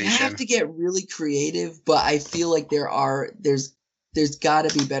don't a know. limitation. You have to get really creative, but I feel like there's got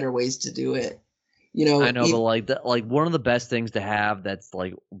to be better ways to do it. You know, I know, but like one of the best things to have that's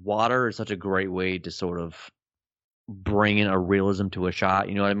like water is such a great way to sort of bring in a realism to a shot.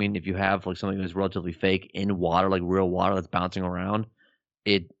 You know what I mean? If you have like something that's relatively fake in water, like real water that's bouncing around,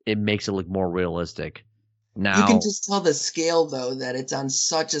 it makes it look more realistic. Now you can just tell the scale though that it's on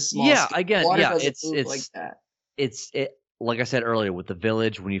such a small scale. Again, Water yeah, doesn't move it's like that. It's like I said earlier with the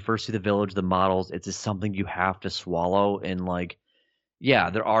village. When you first see the village, the models, it's just something you have to swallow. And like, yeah,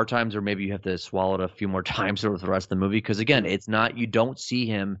 there are times where maybe you have to swallow it a few more times over the rest of the movie because again, it's not you don't see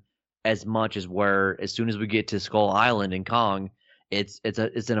him as much as as soon as we get to Skull Island in Kong, it's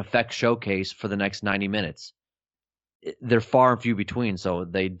an effect showcase for the next 90 minutes. They're far and few between, so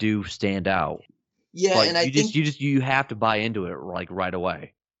they do stand out. Yeah, but and I think you have to buy into it like right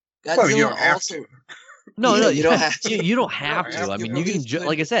away. Godzilla Well, you don't have also. to. No, Yeah, no, you don't have to. You don't have You to. don't I have mean, to. you can. Movies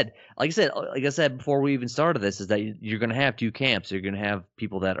Like I said before we even started this, is that you're going to have two camps. You're going to have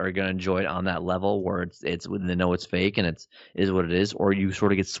people that are going to enjoy it on that level, where it's when they know it's fake and is what it is, or you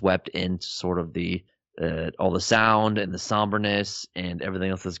sort of get swept into sort of the all the sound and the somberness and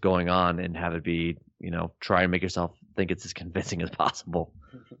everything else that's going on, and have it be try and make yourself think it's as convincing as possible.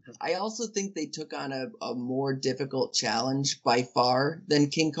 I also think they took on a more difficult challenge by far than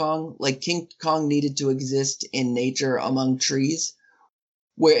King Kong. Like King Kong needed to exist in nature among trees,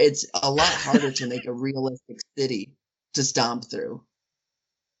 where it's a lot harder to make a realistic city to stomp through.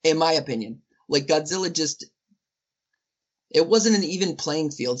 In my opinion, like Godzilla it wasn't an even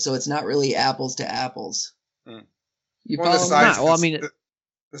playing field, so it's not really apples to apples. You Well, the follow me? size, Well, I mean,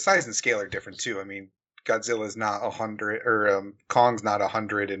 the size and scale are different too. I mean, Godzilla's not 100, or Kong's not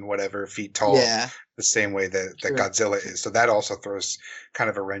 100 and whatever feet tall. Yeah. The same way that True. Godzilla is. So that also throws kind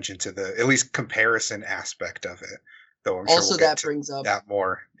of a wrench into the at least comparison aspect of it. Though I'm Also, sure we'll that get to brings up that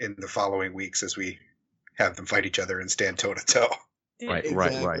more in the following weeks as we have them fight each other and stand toe to toe. Right,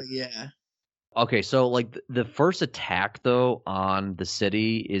 exactly, right. Yeah. Okay, so like the first attack though on the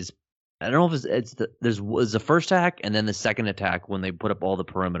city is, I don't know if there's the first attack and then the second attack when they put up all the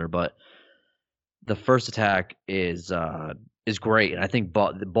perimeter, but the first attack is great, and I think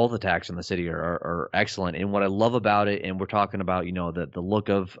both attacks in the city are excellent. And what I love about it, and we're talking about the look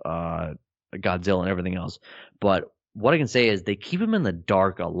of Godzilla and everything else, but what I can say is they keep him in the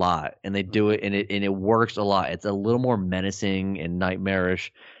dark a lot, and they do it, and it works a lot. It's a little more menacing and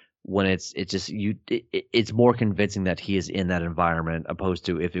nightmarish when it's more convincing that he is in that environment opposed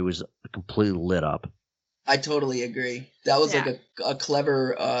to if it was completely lit up. I totally agree. That was like a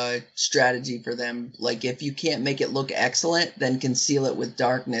clever strategy for them. Like if you can't make it look excellent, then conceal it with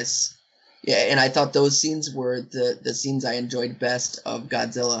darkness. Yeah, and I thought those scenes were the scenes I enjoyed best of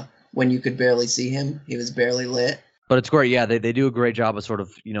Godzilla, when you could barely see him. He was barely lit. But it's great, yeah. They do a great job of sort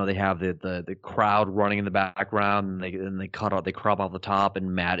of, they have the crowd running in the background, and they crop off the top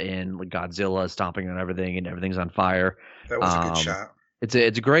and mat in like Godzilla stomping on everything, and everything's on fire. That was a good shot. It's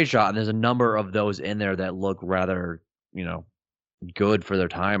a great shot, and there's a number of those in there that look rather, good for their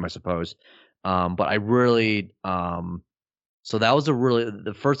time, I suppose. But I really, so that was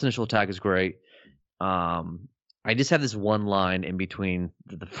the first initial attack is great. I just have this one line in between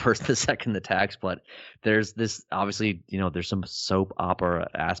the first and the second attacks, but there's this, obviously, there's some soap opera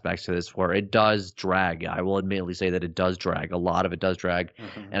aspects to this where it does drag. I will admittedly say that it does drag. A lot of it does drag.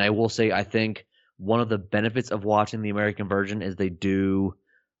 Mm-hmm. And I will say, I think one of the benefits of watching the American version is they do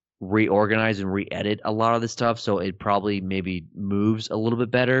reorganize and re-edit a lot of this stuff, so it probably maybe moves a little bit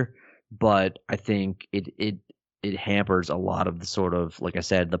better, but I think it hampers a lot of the sort of, like I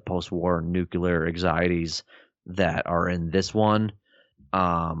said, the post-war nuclear anxieties that are in this one.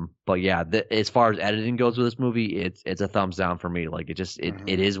 But yeah, as far as editing goes with this movie, it's a thumbs down for me. Like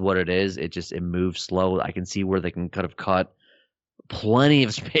it is what it is. It moves slow. I can see where they can kind of cut plenty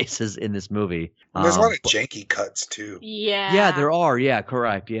of spaces in this movie. There's a lot of janky cuts too. Yeah. Yeah, there are. Yeah,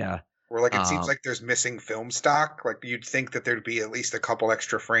 correct. Yeah. Where like it seems like there's missing film stock. Like you'd think that there'd be at least a couple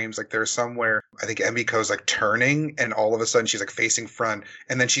extra frames. Like there's somewhere I think Emiko's like turning, and all of a sudden she's like facing front,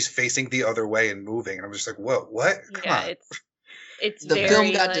 and then she's facing the other way and moving, and I'm just like, whoa, what? Come on. It's the very,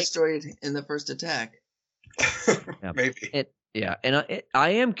 film got like, destroyed in the first attack. Maybe. Yeah, and I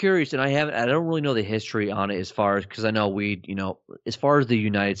am curious, and I don't really know the history on it as far as, because I know as far as the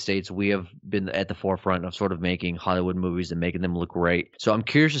United States, we have been at the forefront of sort of making Hollywood movies and making them look great. So I'm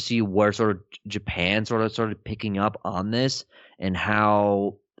curious to see where sort of Japan sort of started picking up on this and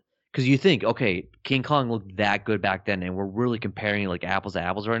how, because you think, okay, King Kong looked that good back then, and we're really comparing like apples to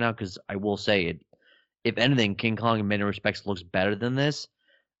apples right now. Because I will say it, if anything, King Kong in many respects looks better than this.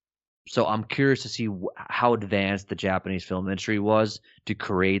 So I'm curious to see how advanced the Japanese film industry was to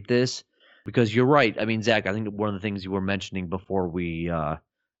create this, because you're right. I mean, Zach, I think one of the things you were mentioning before we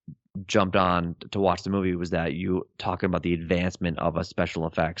jumped on to watch the movie was that you talking about the advancement of special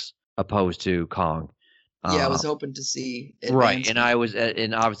effects opposed to Kong. Yeah, I was hoping to see right, and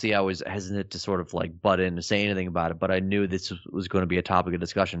obviously I was hesitant to sort of like butt in to say anything about it, but I knew this was going to be a topic of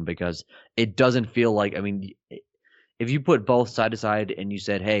discussion because it doesn't feel like, I mean, if you put both side to side and you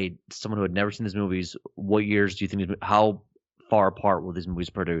said, hey, someone who had never seen these movies, what years do you think, how far apart were these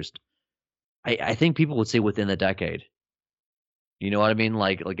movies produced? I think people would say within a decade. You know what I mean?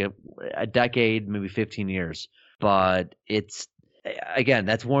 Like a decade, maybe 15 years. But it's, again,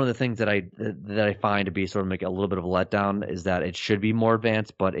 that's one of the things that I find to be sort of make a little bit of a letdown, is that it should be more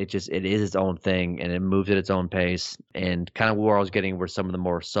advanced, but it is its own thing, and it moves at its own pace. And kind of where I was getting were some of the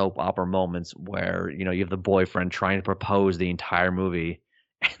more soap opera moments where, you know, you have the boyfriend trying to propose the entire movie,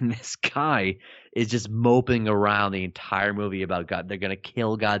 and this guy is just moping around the entire movie about God. They're gonna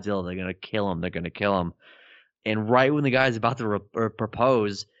kill Godzilla. They're gonna kill him. They're gonna kill him. And right when the guy's about to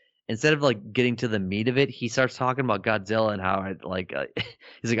propose, instead of like getting to the meat of it, he starts talking about Godzilla and how he's like,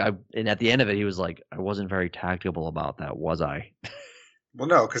 and at the end of it, he was like, I wasn't very tactable about that, was I? Well,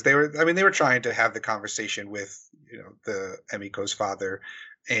 no, because they were trying to have the conversation with, you know, the Emiko's father,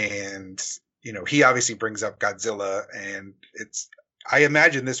 and, you know, he obviously brings up Godzilla, and I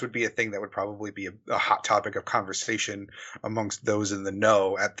imagine this would be a thing that would probably be a hot topic of conversation amongst those in the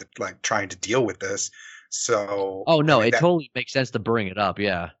know at the, like, trying to deal with this. So, oh no, it totally makes sense to bring it up.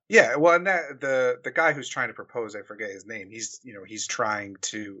 Yeah. Yeah. Well, and the guy who's trying to propose, I forget his name. He's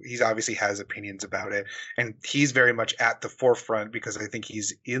obviously has opinions about it, and he's very much at the forefront because I think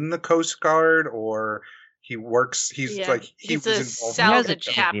he's in the Coast Guard, or he works. He's involved. Salvage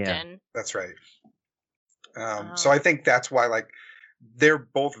captain. Yeah. That's right. So I think that's why, like, they're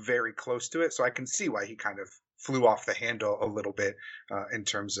both very close to it. So I can see why he kind of flew off the handle a little bit in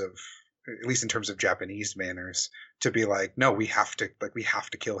terms of, at least in terms of Japanese manners, to be like, no, we have to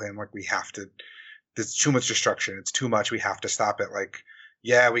kill him. Like, there's too much destruction. It's too much. We have to stop it. Like,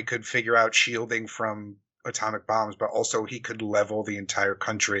 yeah, we could figure out shielding from atomic bombs, but also he could level the entire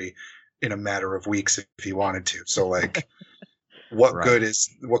country in a matter of weeks if he wanted to. So, like, what good is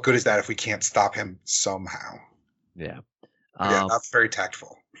that if we can't stop him somehow? Yeah. Yeah, not very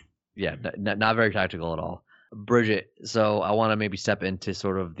tactful. Yeah, not very tactical at all. Bridget, so I want to maybe step into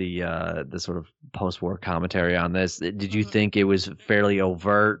sort of the sort of post-war commentary on this. Did you think it was fairly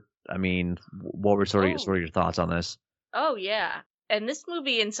overt? I mean, what were sort of your thoughts on this? Oh yeah, and this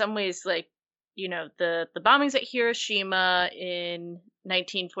movie in some ways, like, you know, the bombings at Hiroshima in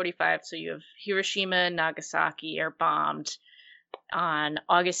 1945. So you have Hiroshima and Nagasaki are bombed on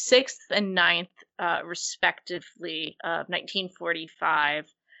August 6th and 9th, respectively, of 1945.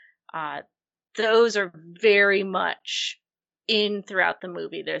 Those are very much in throughout the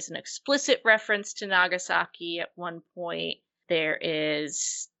movie. There's an explicit reference to Nagasaki at one point. There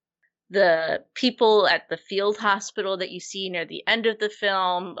is the people at the field hospital that you see near the end of the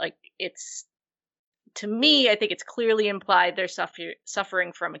film. Like, it's, to me, I think it's clearly implied they're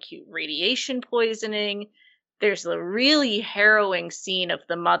suffering from acute radiation poisoning. There's a really harrowing scene of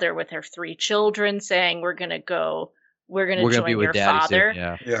the mother with her 3 children saying, we're going to join your father.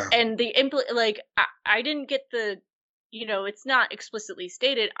 Yeah. And I didn't get the, you know, it's not explicitly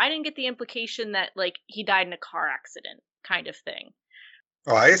stated. I didn't get the implication that, like, he died in a car accident kind of thing.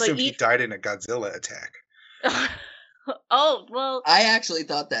 Oh, I assumed he died in a Godzilla attack. Oh, well. I actually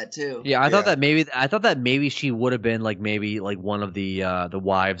thought that too. Yeah, I thought that maybe she would have been like one of the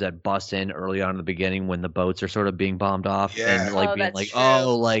wives that busts in early on in the beginning when the boats are sort of being bombed off, and like being like, true.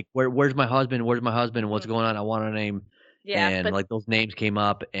 Oh, like where's my husband? Where's my husband? What's going on? I want a name. Yeah, and like those names came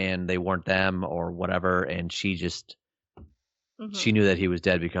up and they weren't them or whatever, and she just she knew that he was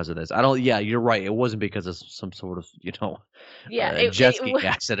dead because of this. Yeah, you're right. It wasn't because of some sort of, you know, jet ski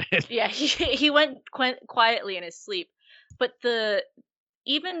accident. Yeah, he went quietly in his sleep. But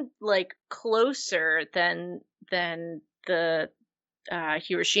even like closer than the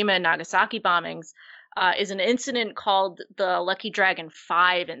Hiroshima and Nagasaki bombings is an incident called the Lucky Dragon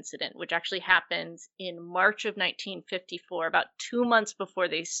 5 incident, which actually happens in March of 1954, about 2 months before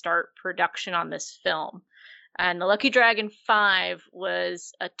they start production on this film. And the Lucky Dragon 5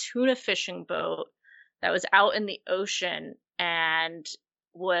 was a tuna fishing boat that was out in the ocean and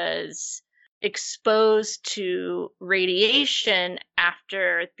was exposed to radiation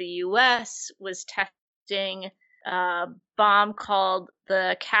after the US was testing a bomb called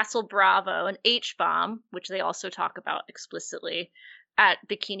the Castle Bravo, an H bomb, which they also talk about explicitly, at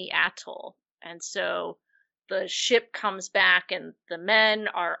Bikini Atoll. And so the ship comes back and the men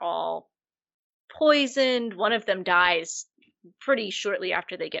are all poisoned. One of them dies pretty shortly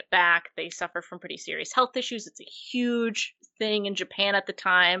after they get back. They suffer from pretty serious health issues. It's a huge thing in Japan at the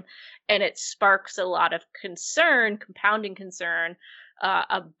time, and it sparks a lot of concern, compounding concern,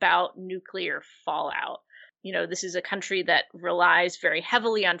 about nuclear fallout. You know, this is a country that relies very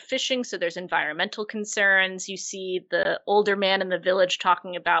heavily on fishing, so there's environmental concerns. You see the older man in the village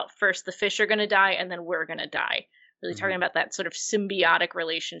talking about first the fish are going to die and then we're going to die. Really talking about that sort of symbiotic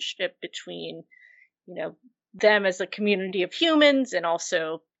relationship between, you know, them as a community of humans and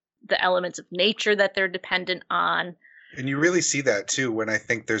also the elements of nature that they're dependent on. And you really see that too when I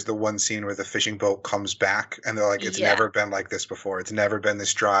think there's the one scene where the fishing boat comes back and they're like, it's never been like this before. It's never been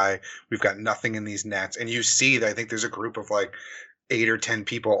this dry. We've got nothing in these nets. And you see that I think there's a group of like 8 or 10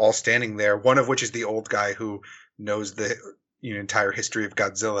 people all standing there, one of which is the old guy who knows the entire history of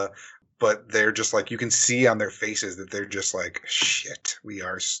Godzilla. But they're just like, you can see on their faces that they're just like, shit,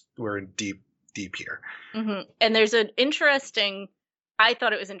 we're in deep here. Mm-hmm. And there's an interesting, I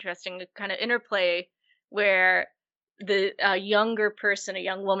thought it was interesting, the kind of interplay where the younger person, a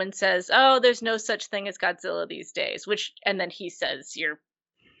young woman says, "Oh, there's no such thing as Godzilla these days," and then he says, "You're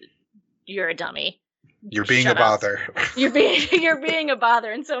a dummy. You're being a bother. You're being a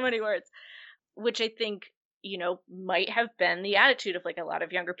bother," in so many words, which I think, you know, might have been the attitude of like a lot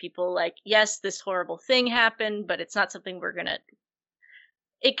of younger people. Like, yes, this horrible thing happened, but it's not something we're gonna.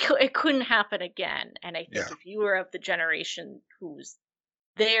 It couldn't happen again. And I think if you were of the generation who's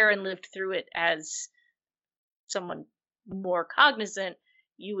there and lived through it as someone more cognizant,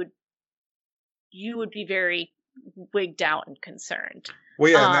 you would be very wigged out and concerned.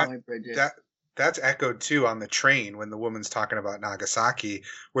 Well, yeah, and that's echoed too on the train when the woman's talking about Nagasaki,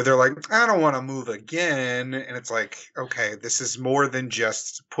 where they're like, "I don't want to move again," and it's like, okay, this is more than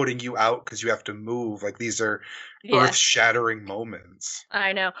just putting you out because you have to move. Like, these are earth-shattering moments.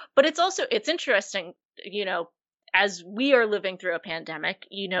 I know, but it's interesting, you know, as we are living through a pandemic,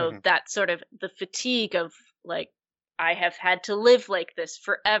 you know, that sort of the fatigue of like, I have had to live like this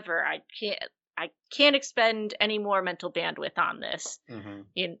forever. I can't expend any more mental bandwidth on this.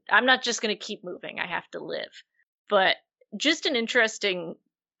 I'm not just going to keep moving. I have to live. But just an interesting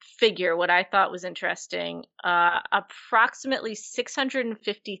figure, what I thought was interesting, approximately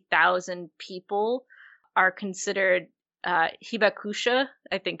 650,000 people are considered hibakusha,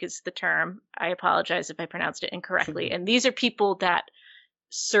 I think is the term. I apologize if I pronounced it incorrectly. And these are people that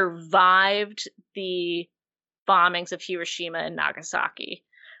survived the bombings of Hiroshima and Nagasaki.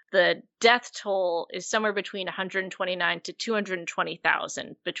 The death toll is somewhere between 129 to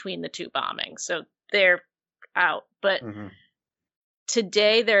 220,000 between the two bombings. So they're out. But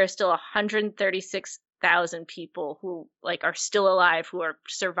today there are still 136,000 people who like are still alive who are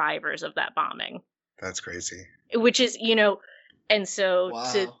survivors of that bombing. That's crazy. Which is, you know, and so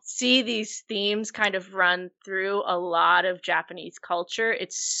to see these themes kind of run through a lot of Japanese culture,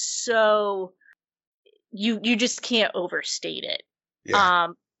 it's so you just can't overstate it.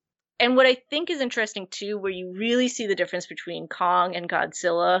 And what I think is interesting too, where you really see the difference between Kong and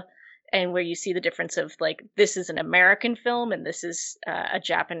Godzilla, and where you see the difference of like, this is an American film and this is a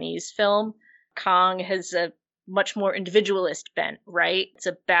Japanese film. Kong has a much more individualist bent, right? It's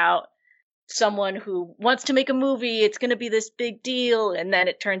about someone who wants to make a movie. It's going to be this big deal. And then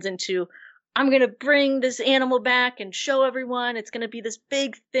it turns into, I'm going to bring this animal back and show everyone. It's going to be this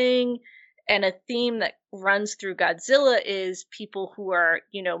big thing. And a theme that runs through Godzilla is people who are,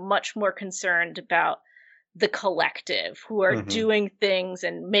 you know, much more concerned about the collective, who are doing things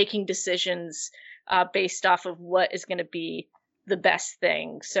and making decisions based off of what is going to be the best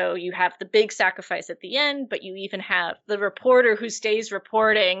thing. So you have the big sacrifice at the end, but you even have the reporter who stays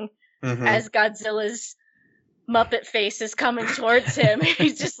reporting as Godzilla's Muppet face is coming towards him.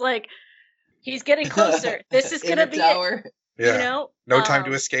 He's just like, he's getting closer. This is going to be it. Yeah. You know? No time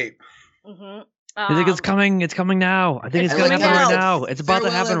to escape. I think it's coming. It's coming now. I think it's going to happen right now. It's about to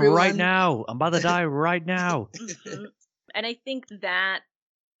happen right now. I'm about to die right now. And I think that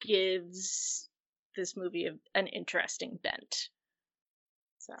gives this movie an interesting bent.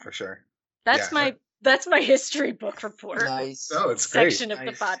 So For sure. that's Yeah. my history book report Nice. Oh, it's great. section of the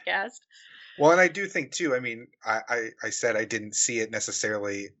Nice. podcast. Well, and I do think too. I mean, I said I didn't see it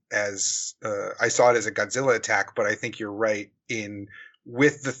necessarily as I saw it as a Godzilla attack, but I think you're right in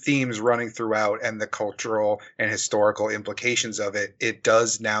with the themes running throughout and the cultural and historical implications of it. It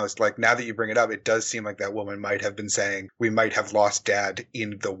does now. It's like now that you bring it up, it does seem like that woman might have been saying we might have lost Dad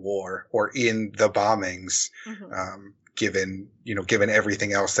in the war or in the bombings. Mm-hmm. Given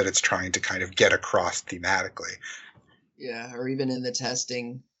everything else that it's trying to kind of get across thematically. Yeah, or even in the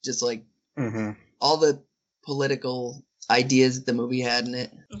testing, just like Mm-hmm. all the political ideas that the movie had in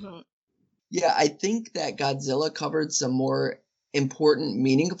it. Mm-hmm. Yeah, I think that Godzilla covered some more important,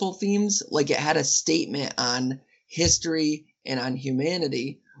 meaningful themes. Like it had a statement on history and on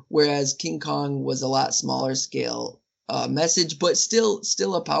humanity, whereas King Kong was a lot smaller scale message, but still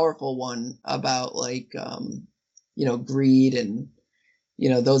a powerful one about like greed and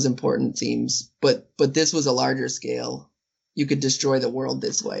those important themes. But this was a larger scale. You could destroy the world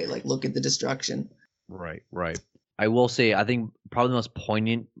this way. Like, look at the destruction. Right. I will say, I think probably the most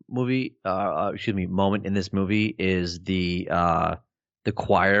poignant moment in this movie is the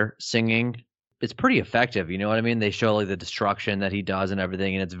choir singing. It's pretty effective. You know what I mean? They show like the destruction that he does and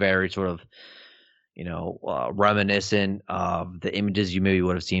everything, and it's very sort of, reminiscent of the images you maybe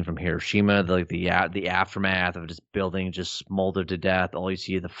would have seen from Hiroshima, the aftermath of just buildings just smoldered to death. All you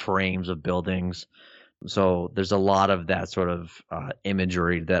see are the frames of buildings. So there's a lot of that sort of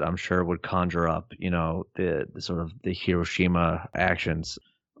imagery that I'm sure would conjure up, the sort of the Hiroshima actions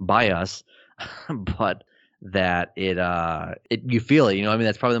by us, but that you feel it, I mean,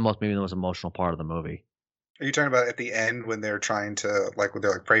 that's probably maybe the most emotional part of the movie. Are you talking about at the end when they're trying to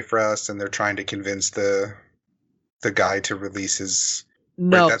they're like pray for us and they're trying to convince the guy to release his?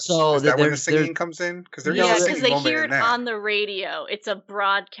 No, Wait, so is that when the singing comes in? Because there is a because singing they moment hear in it that. on the radio. It's a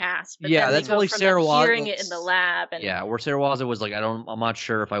broadcast, but Yeah, then that's they go really from Sarah them hearing it Wallace. in the lab. And Yeah, where Sarah Wallace was like, I'm not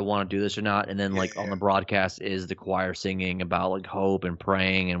sure if I want to do this or not, and then on the broadcast is the choir singing about like hope and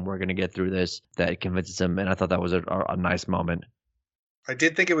praying, and we're gonna get through this. That convinces him, and I thought that was a nice moment. I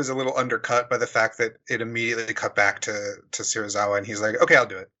did think it was a little undercut by the fact that it immediately cut back to Serizawa, and he's like, "Okay, I'll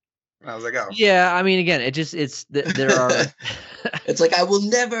do it." And I was like, "Oh, Yeah, I mean, again, there are. It's like, I will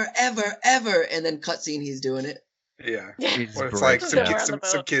never, ever, ever, and then cutscene, he's doing it. yeah." Jesus Or it's Christ. like Somewhere on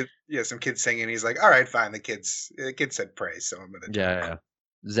the some kid singing. He's like, "All right, fine." The kid said pray, so I'm gonna. Do it. Yeah.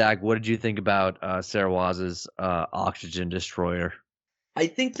 Zach, what did you think about Sarah Waz's oxygen destroyer? I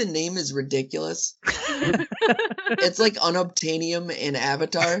think the name is ridiculous. It's like unobtainium in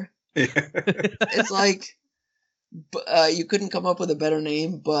Avatar. Yeah. It's like you couldn't come up with a better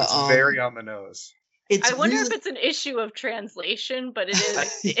name, but It's very on the nose. I wonder really, if it's an issue of translation, but it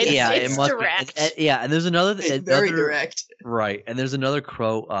is. Yeah, It's it must direct. be. And there's another it's very direct. Right, and there's another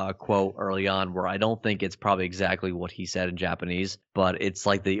quote early on where I don't think it's probably exactly what he said in Japanese, but it's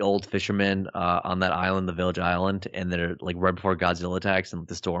like the old fishermen on that island, the village island, and they're like right before Godzilla attacks and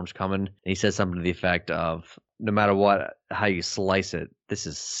the storm's coming, and he says something to the effect of, "No matter how you slice it, this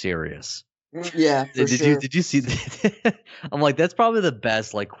is serious." Yeah, for sure. Did you see that? I'm like, that's probably the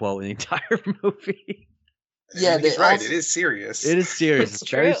best like quote in the entire movie. Yeah, he's they right. also- It is serious. It is serious. It's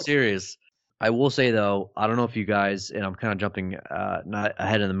It's very true. serious. I will say though, I don't know if you guys, and I'm kind of jumping not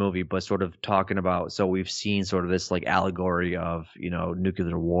ahead in the movie, but sort of talking about. So we've seen sort of this like allegory of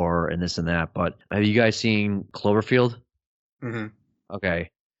nuclear war and this and that. But have you guys seen Cloverfield? hmm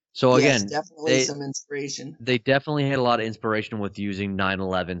Okay. So yes, again, definitely some inspiration. they definitely had a lot of inspiration with using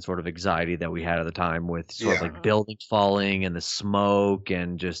 9/11 sort of anxiety that we had at the time with sort of Yeah. like buildings falling and the smoke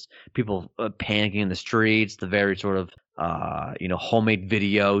and just people panicking in the streets, the very sort of homemade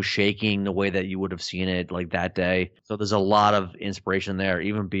video shaking the way that you would have seen it like that day. So there's a lot of inspiration there,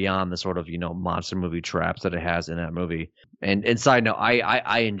 even beyond the sort of monster movie traps that it has in that movie. And side note,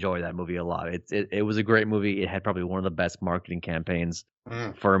 I enjoy that movie a lot. It was a great movie. It had probably one of the best marketing campaigns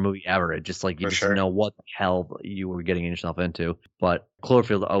for a movie ever. It just like you For just sure. didn't know what the hell you were getting yourself into. But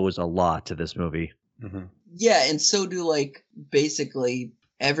Cloverfield owes a lot to this movie. hmm Yeah, and so do like basically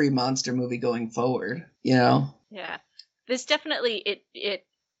every monster movie going forward. Yeah, this definitely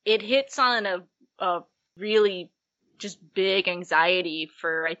it hits on a really just big anxiety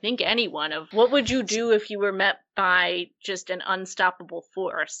for I think anyone of what would you do if you were met by just an unstoppable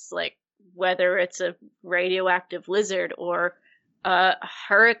force, like whether it's a radioactive lizard or a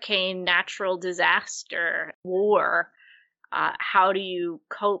hurricane, natural disaster, war. How do you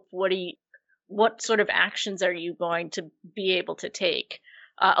cope? What sort of actions are you going to be able to take?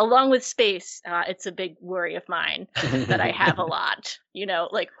 Along with space, it's a big worry of mine that I have a lot.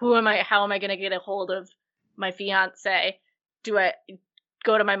 Like how am I going to get a hold of my fiance? Do I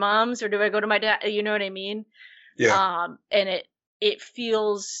go to my mom's or do I go to my dad? You know what I mean? Yeah. And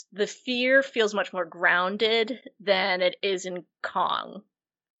the fear feels much more grounded than it is in Kong.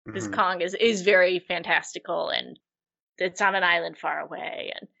 Because Kong is very fantastical, and it's on an island far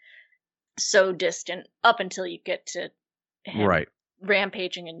away and so distant up until you get to him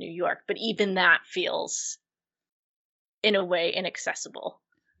rampaging in New York. But even that feels, in a way, inaccessible.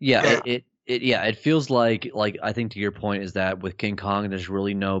 Yeah, it feels like I think to your point is that with King Kong, there's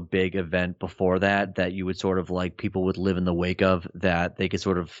really no big event before that you would sort of like people would live in the wake of, that they could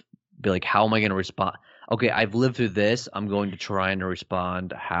sort of be like, how am I going to respond? Okay, I've lived through this. I'm going to try and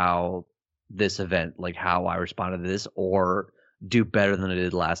respond how this event, like how I responded to this, or do better than I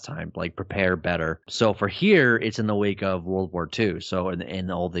did last time, like prepare better. So for here, it's in the wake of World War II. So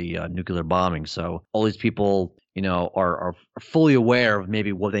and all the nuclear bombing. So all these people, are fully aware of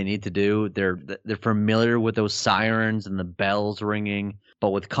maybe what they need to do. They're familiar with those sirens and the bells ringing. But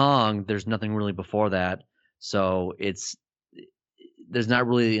with Kong, there's nothing really before that. So there's not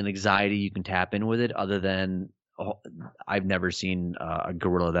really an anxiety you can tap in with it, other than I've never seen a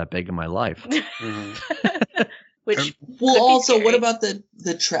gorilla that big in my life. Which also, what about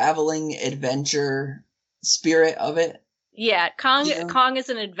the traveling adventure spirit of it? Yeah, Kong is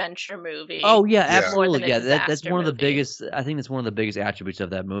an adventure movie. Oh yeah, absolutely. Yeah, that's one of the biggest. I think that's one of the biggest attributes of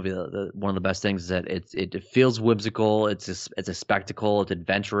that movie. One of the best things is that it feels whimsical. It's a spectacle. It's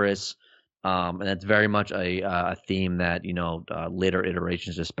adventurous. And that's very much a theme that later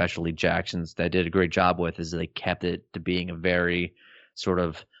iterations, especially Jackson's, that did a great job with, is they kept it to being a very sort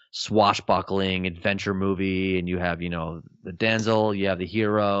of swashbuckling adventure movie. And you have the Denzel, you have the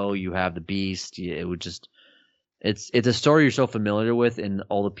hero, you have the beast. It would just it's a story you're so familiar with, and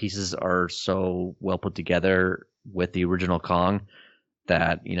all the pieces are so well put together with the original Kong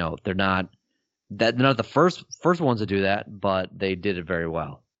that they're not the first ones to do that, but they did it very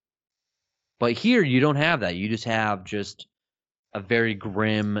well. But here, you don't have that. You just have a very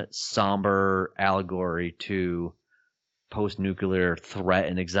grim, somber allegory to post-nuclear threat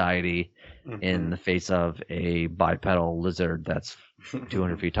and anxiety in the face of a bipedal lizard that's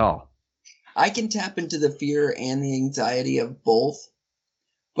 200 feet tall. I can tap into the fear and the anxiety of both,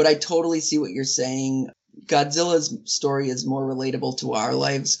 but I totally see what you're saying. Godzilla's story is more relatable to our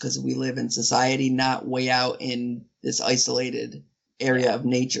lives because we live in society, not way out in this isolated area of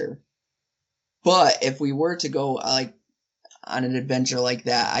nature. But if we were to go like on an adventure like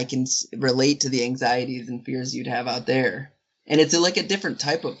that, I can relate to the anxieties and fears you'd have out there. And it's like a different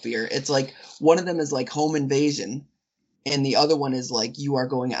type of fear. It's like one of them is like home invasion, and the other one is like you are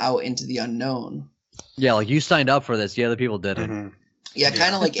going out into the unknown. Yeah, like you signed up for this. The other people didn't. Yeah,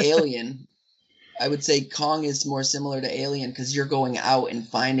 kind of like Alien. I would say Kong is more similar to Alien because you're going out and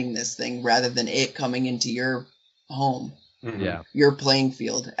finding this thing rather than it coming into your home. Yeah, your playing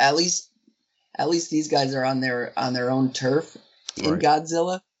field. At least these guys are on their own turf in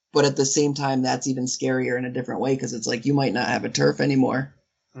Godzilla. But at the same time, that's even scarier in a different way because it's like you might not have a turf anymore.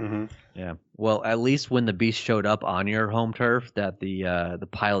 Yeah. Well, at least when the beast showed up on your home turf, that the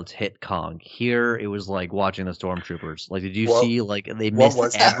pilots hit Kong. Here, it was like watching the stormtroopers. Like, did you see? Like, they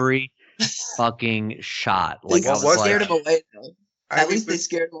missed every fucking shot. Like, they scared him away. Though. At least they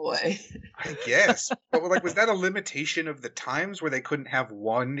scared him away. I guess. But like, was that a limitation of the times where they couldn't have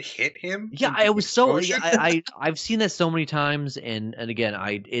one hit him? Yeah, it was so. I've seen that so many times, and again,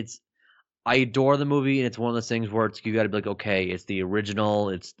 I adore the movie, and it's one of those things where you got to be like, okay, it's the original,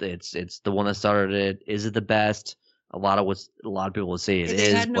 it's the one that started it. Is it the best? A lot of people will say it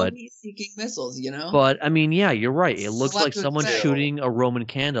is, had no but heat-seeking missiles, But I mean, yeah, you're right. It looks like someone shooting a Roman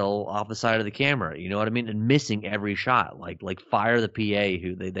candle off the side of the camera. You know what I mean? And missing every shot. Like fire the PA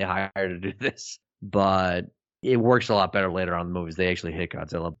who they hired to do this. But it works a lot better later on in the movies. They actually hit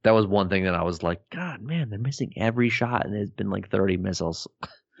Godzilla. That was one thing that I was like, God, man, they're missing every shot, and there's been like 30 missiles.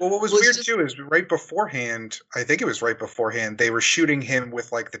 Well, what was weird too is right beforehand, I think it was right beforehand, they were shooting him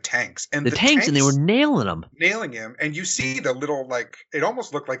with like the tanks. And the tanks, and they were nailing him. And you see the little, like, it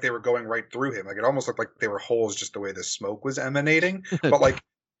almost looked like they were going right through him. Like, it almost looked like they were holes just the way the smoke was emanating. But like,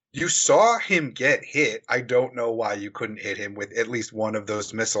 you saw him get hit. I don't know why you couldn't hit him with at least one of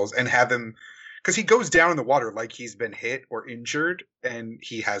those missiles and have him, because he goes down in the water like he's been hit or injured, and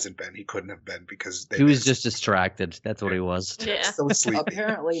he hasn't been. He couldn't have been because he was just distracted. That's what he was. Yeah. So sleepy.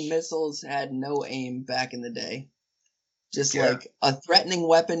 Apparently, missiles had no aim back in the day. Just like a threatening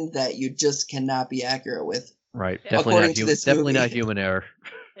weapon that you just cannot be accurate with. Right. Yeah. Definitely not human error.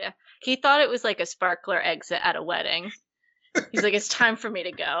 Yeah. He thought it was like a sparkler exit at a wedding. He's like, it's time for me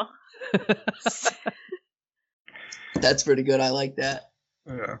to go. That's pretty good. I like that.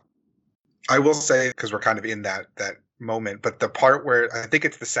 Yeah. I will say, because we're kind of in that moment, but the part where I think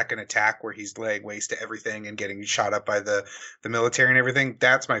it's the second attack where he's laying waste to everything and getting shot up by the military and everything,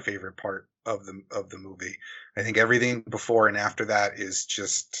 that's my favorite part of the movie. I think everything before and after that is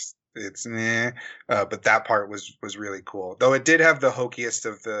just it's but that part was really cool. Though it did have the hokiest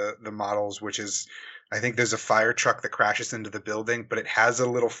of the models, which is I think there's a fire truck that crashes into the building, but it has a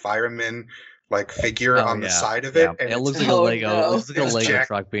little fireman like figure on the side of it. Yeah. And It looks like Oh, a Lego. no. It looks like a It's Lego jacked.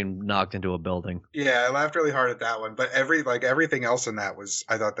 truck being knocked into a building. Yeah, I laughed really hard at that one, but everything else in that was,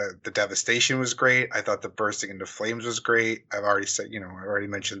 I thought that the devastation was great. I thought the bursting into flames was great. I've already said, I already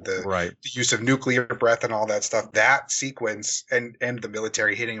mentioned the use of nuclear breath and all that stuff. That sequence and the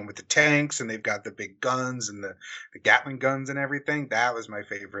military hitting them with the tanks, and they've got the big guns and the Gatling guns and everything. That was my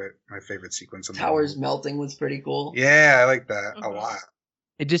favorite sequence. In the Towers movie. melting was pretty cool. Yeah, I like that a Mhm. lot.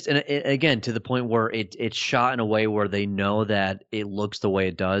 It just and it, again to the point where it's shot in a way where they know that it looks the way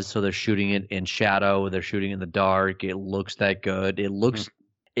it does, so they're shooting it in shadow, they're shooting in the dark. It looks that good. It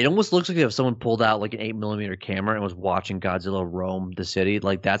almost looks like if someone pulled out like an 8mm camera and was watching Godzilla roam the city.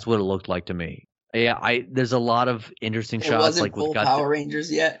 Like that's what it looked like to me. Yeah, there's a lot of interesting It shots wasn't like with full Godzilla. Power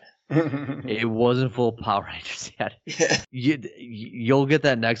Rangers yet. It wasn't full Power Rangers yet. Yeah. You'll get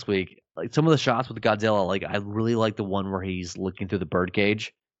that next week. Like some of the shots with Godzilla, like I really like the one where he's looking through the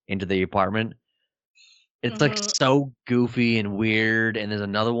birdcage into the apartment. It's like so goofy and weird. And there's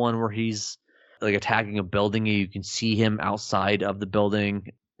another one where he's like attacking a building and you can see him outside of the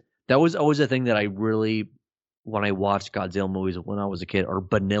building. That was always a thing that I really, when I watched Godzilla movies when I was a kid, or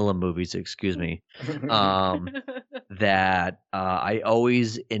Vanilla movies, excuse me, that I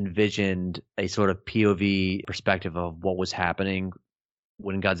always envisioned a sort of POV perspective of what was happening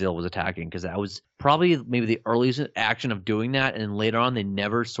when Godzilla was attacking, because that was probably maybe the earliest action of doing that, and later on they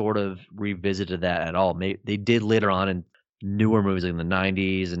never sort of revisited that at all. They did later on in newer movies like in the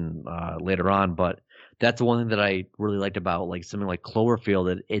 90s and later on, but that's the one thing that I really liked about like something like Cloverfield,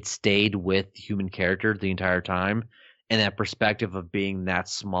 that it stayed with human characters the entire time, and that perspective of being that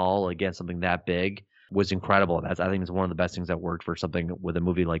small against something that big was incredible. I think it's one of the best things that worked for something with a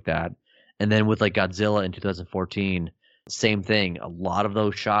movie like that. And then with like Godzilla in 2014, same thing. A lot of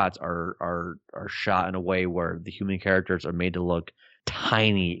those shots are shot in a way where the human characters are made to look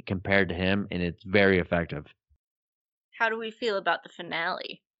tiny compared to him, and it's very effective. How do we feel about the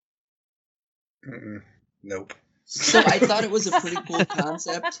finale? Nope. So I thought it was a pretty cool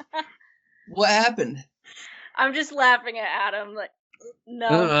concept. What happened? I'm just laughing at Adam. Like,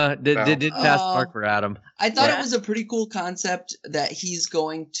 no. Did pass mark for Adam. I thought it was a pretty cool concept that he's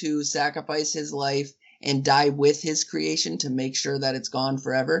going to sacrifice his life and die with his creation to make sure that it's gone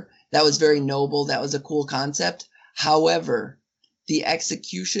forever. That was very noble. That was a cool concept. However, the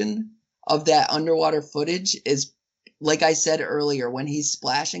execution of that underwater footage is, like I said earlier, when he's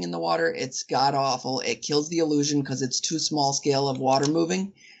splashing in the water, it's god awful. It kills the illusion because it's too small scale of water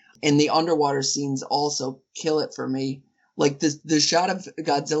moving. And the underwater scenes also kill it for me. Like the shot of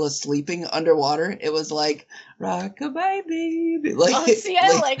Godzilla sleeping underwater, it was like rock-a-bye baby. Like, Oh, see,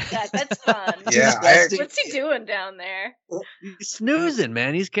 I like that. That's fun. Yeah, What's he doing down there? He's snoozing,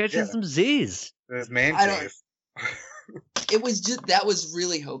 man. He's catching some Z's. This man I don't- cave. It was just, that was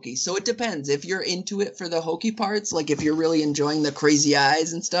really hokey. So it depends if you're into it for the hokey parts, like if you're really enjoying the crazy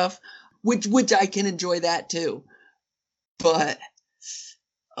eyes and stuff, which I can enjoy that too. But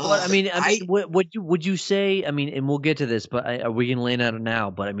But I mean, what would you say? I mean, and we'll get to this, but we can lay it out now.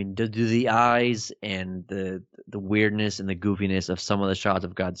 But I mean, do the eyes and the weirdness and the goofiness of some of the shots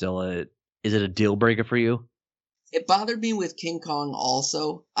of Godzilla, is it a deal breaker for you? it bothered me with King Kong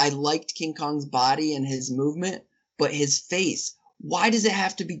also. I liked King Kong's body and his movement, but his face. Why does it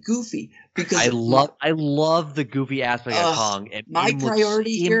have to be goofy? Because I love the goofy aspect of Kong. It made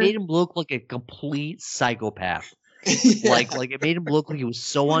here made him look like a complete psychopath. Yeah. Like it made him look like he was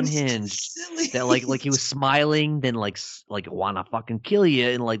so unhinged Silly. that like he was smiling, then like wanna fucking kill you,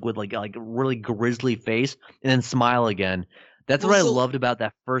 and like with like a really grisly face, and then smile again. That's what I loved about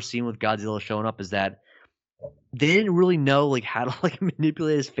that first scene with Godzilla showing up, is that they didn't really know like how to like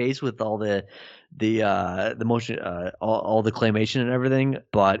manipulate his face with all the motion, all the claymation and everything.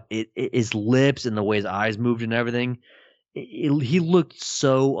 But his lips and the way his eyes moved and everything, he looked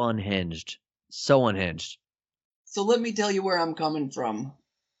so unhinged, so unhinged. So let me tell you where I'm coming from.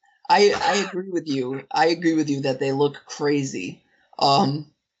 I agree with you. I agree with you that they look crazy. But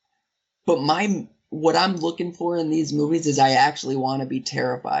what I'm looking for in these movies is I actually want to be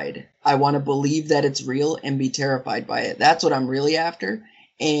terrified. I want to believe that it's real and be terrified by it. That's what I'm really after.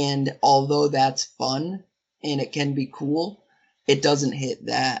 And although that's fun and it can be cool, it doesn't hit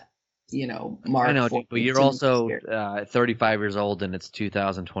that, mark. I know, for dude, but me you're to make me also scared. 35 years old and it's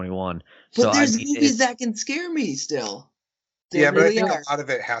 2021. But So I there's mean, movies that can scare me still. There Yeah, but I really think are. a lot of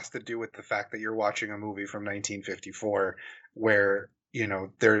it has to do with the fact that you're watching a movie from 1954 where,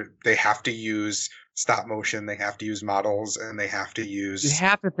 they have to use stop motion, they have to use models, and they have to you use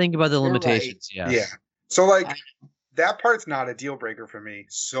have to think about the You're right. limitations. yeah. Yes. So like I, that part's not a deal breaker for me.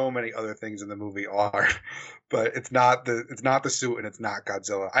 So many other things in the movie are, but it's not the suit and it's not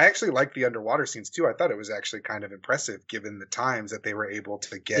Godzilla. I actually like the underwater scenes too. I thought it was actually kind of impressive given the times that they were able to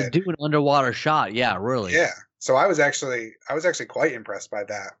To get. do an underwater shot, yeah, really. Yeah. So I was actually quite impressed by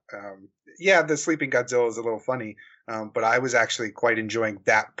that. Yeah, the sleeping Godzilla is a little funny, but I was actually quite enjoying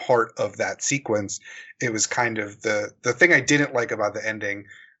that part of that sequence. It was kind of the thing I didn't like about the ending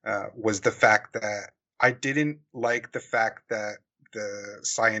was the fact that I didn't like the fact that the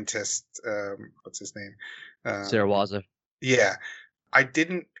scientist, what's his name? Sarawaza. Yeah, I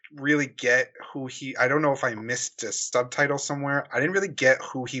didn't really get who he. I don't know if I missed a subtitle somewhere. I didn't really get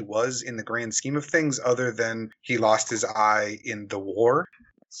who he was in the grand scheme of things, other than he lost his eye in the war.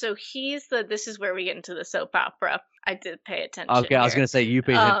 So this is where we get into the soap opera. I did pay attention. Okay, I was here. going to say you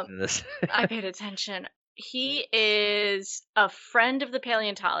paid attention to this. I paid attention. He is a friend of the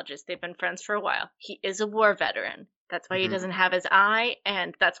paleontologist. They've been friends for a while. He is a war veteran. That's why he Mhm. doesn't have his eye,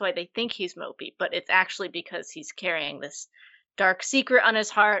 and that's why they think he's mopey. But it's actually because he's carrying this dark secret on his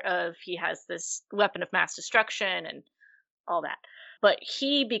heart of he has this weapon of mass destruction and all that. But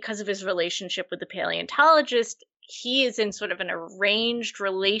he, because of his relationship with the paleontologist, he is in sort of an arranged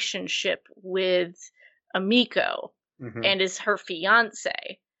relationship with Amiko Mhm. and is her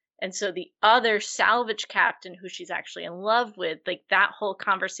fiance. And so the other salvage captain who she's actually in love with, like that whole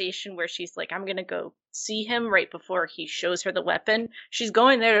conversation where she's like, I'm going to go see him right before he shows her the weapon. She's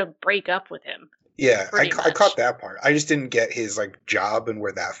going there to break up with him. Yeah, I Pretty much. caught that part. I just didn't get his like job and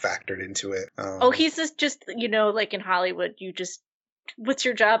where that factored into it. Oh, he's just, like in Hollywood, what's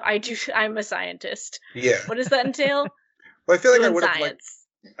your job? I'm a scientist. Yeah. What does that entail? Well, I feel like I Doing would have liked. science.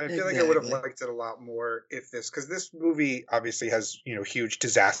 I feel like I would have Exactly. liked it a lot more if because this movie obviously has, huge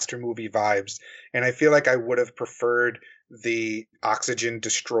disaster movie vibes. And I feel like I would have preferred the oxygen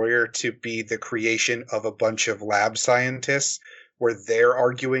destroyer to be the creation of a bunch of lab scientists where they're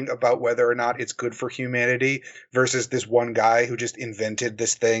arguing about whether or not it's good for humanity versus this one guy who just invented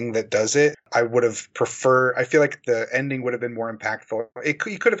this thing that does it. I would have I feel like the ending would have been more impactful.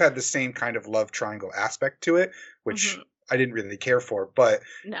 You could have had the same kind of love triangle aspect to it, which I didn't really care for, but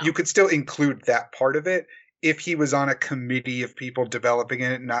No. you could still include that part of it if he was on a committee of people developing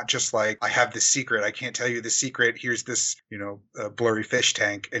it, not just like, I have this secret, I can't tell you the secret, here's this, blurry fish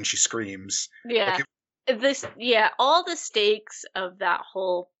tank, and she screams. Yeah. All the stakes of that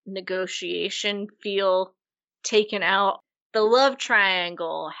whole negotiation feel taken out. The love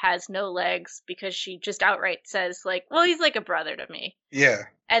triangle has no legs because she just outright says, like, well, he's like a brother to me. Yeah.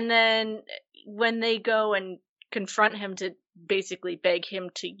 And then when they go and confront him to basically beg him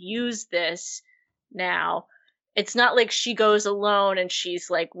to use this now, it's not like she goes alone and she's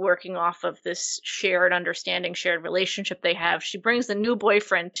like working off of this shared understanding, shared relationship they have. She brings the new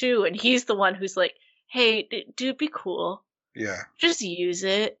boyfriend too, and he's the one who's like, hey, dude, be cool. Yeah. Just use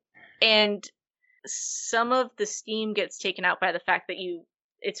it. And some of the steam gets taken out by the fact that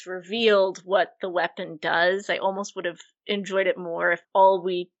it's revealed what the weapon does. I almost would have enjoyed it more if all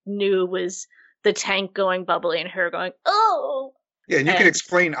we knew was the tank going bubbly and her going, oh! Yeah, and you can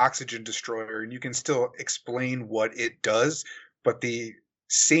explain oxygen destroyer, and you can still explain what it does, but the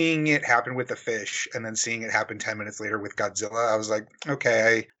seeing it happen with the fish and then seeing it happen 10 minutes later with Godzilla, I was like,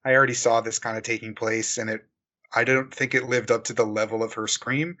 okay, I already saw this kind of taking place, and I don't think it lived up to the level of her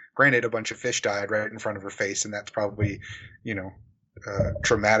scream. Granted, a bunch of fish died right in front of her face, and that's probably,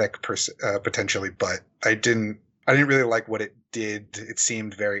 traumatic potentially, but I didn't really like what it did. It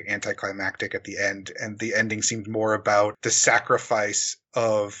seemed very anticlimactic at the end, and the ending seemed more about the sacrifice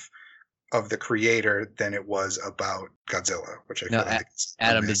of the creator than it was about Godzilla, which I feel like is a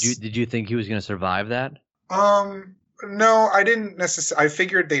Adam, miss. did you think he was going to survive that? No, I didn't necessarily. I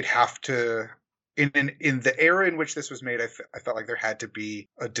figured they'd have to. In the era in which this was made, I felt like there had to be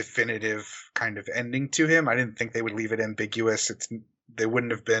a definitive kind of ending to him. I didn't think they would leave it ambiguous. They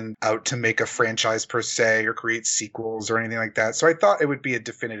wouldn't have been out to make a franchise per se or create sequels or anything like that. So I thought it would be a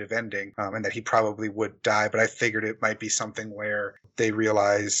definitive ending, and that he probably would die. But I figured it might be something where they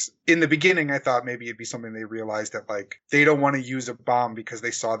realize, in the beginning, I thought maybe it'd be something they realized that like they don't want to use a bomb because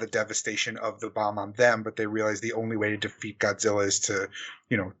they saw the devastation of the bomb on them, but they realized the only way to defeat Godzilla is to,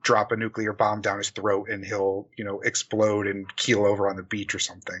 drop a nuclear bomb down his throat and he'll, explode and keel over on the beach or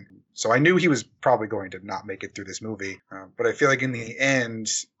something. So I knew he was probably going to not make it through this movie. But I feel like in the end,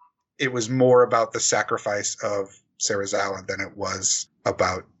 it was more about the sacrifice of Serizawa than it was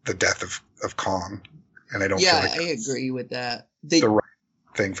about the death of Kong. And I don't feel like I agree with that. The right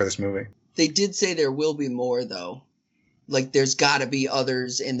thing for this movie. They did say there will be more, though. Like, there's got to be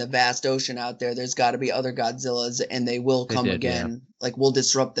others in the vast ocean out there. There's got to be other Godzillas, and they will come again. Yeah. Like, we'll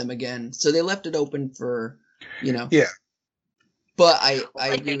disrupt them again. So they left it open for, Yeah. But I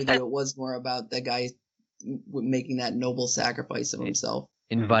agree with you. It was more about the guy making that noble sacrifice of himself.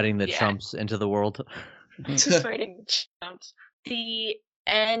 Inviting the Trumps into the world. Inviting the Trumps. The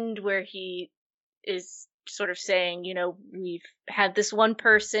end where he is sort of saying, we've had this one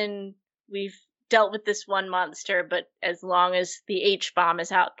person, we've dealt with this one monster, but as long as the H-bomb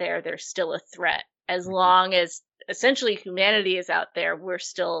is out there, there's still a threat. As long as essentially humanity is out there, we're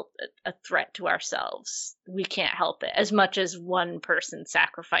still a threat to ourselves. We can't help it. As much as one person's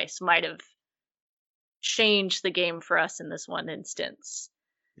sacrifice might have changed the game for us in this one instance.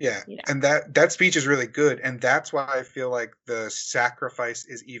 Yeah, and that speech is really good, and that's why I feel like the sacrifice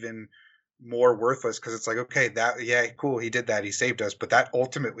is even more worthless, because it's like, okay, cool, he did that, he saved us, but that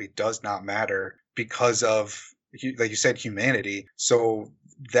ultimately does not matter because of, like you said, humanity. So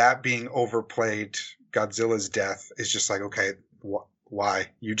that being overplayed, Godzilla's death is just like, okay, why?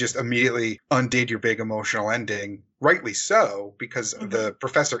 You just immediately undid your big emotional ending, rightly so, because the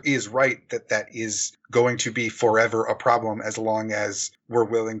professor is right that is going to be forever a problem as long as we're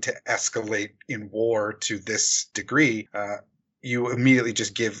willing to escalate in war to this degree. You immediately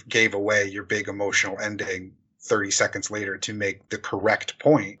just gave away your big emotional ending 30 seconds later to make the correct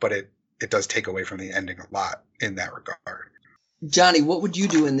point, but it does take away from the ending a lot in that regard. Johnny, what would you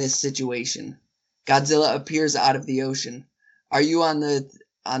do in this situation? Godzilla appears out of the ocean. Are you on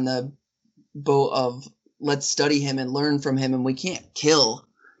the boat of let's study him and learn from him, and we can't kill,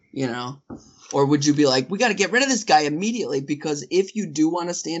 Or would you be like, we got to get rid of this guy immediately? Because if you do want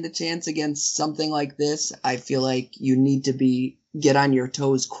to stand a chance against something like this, I feel like you need to get on your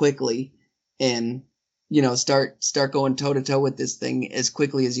toes quickly and, start going toe to toe with this thing as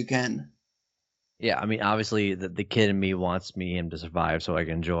quickly as you can. Yeah, I mean, obviously the kid in me wants him to survive so I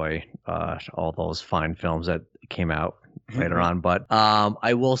can enjoy all those fine films that came out later on. But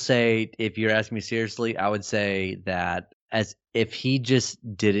I will say, if you're asking me seriously, I would say that as if he just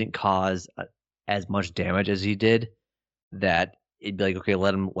didn't cause as much damage as he did, that it'd be like, okay,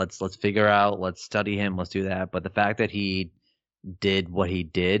 let's figure out, let's study him, let's do that. But the fact that he did what he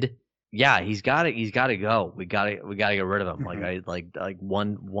did, yeah, he's got to go. We got to get rid of him. Like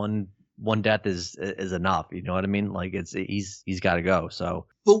one death is enough. You know what I mean? Like he's got to go. So.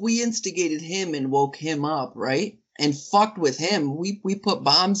 But we instigated him and woke him up, right? And fucked with him. We put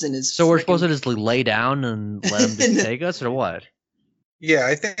bombs in his. So we're supposed to just lay down and let him just take us, or what? Yeah,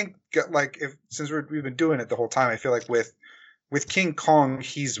 I think since we've been doing it the whole time, I feel like with King Kong,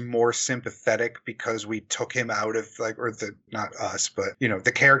 he's more sympathetic because we took him out of not us, but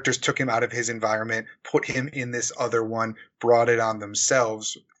the characters took him out of his environment, put him in this other one, brought it on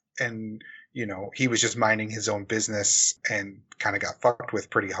themselves, and he was just minding his own business and kind of got fucked with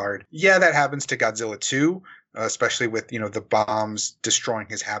pretty hard. Yeah, that happens to Godzilla too. Especially with, the bombs destroying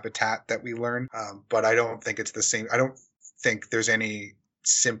his habitat that we learn. But I don't think it's the same. I don't think there's any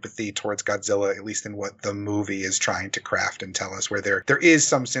sympathy towards Godzilla, at least in what the movie is trying to craft and tell us, where there is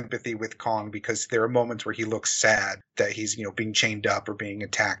some sympathy with Kong because there are moments where he looks sad that he's, being chained up or being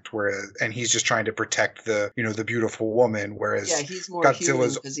attacked, and he's just trying to protect the, the beautiful woman, whereas he's more human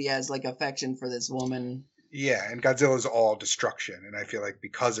because he has affection for this woman. Yeah, and Godzilla's all destruction, and I feel like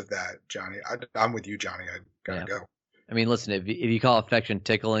because of that, Johnny, I'm with you, Johnny. I gotta go. I mean, listen, if you call affection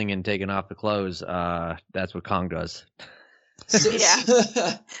tickling and taking off the clothes, that's what Kong does. So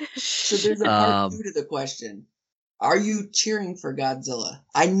there's a part 2 to the question. Are you cheering for Godzilla?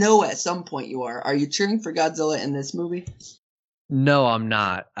 I know at some point you are. Are you cheering for Godzilla in this movie? No, I'm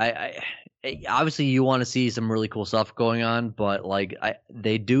not. I obviously you want to see some really cool stuff going on, but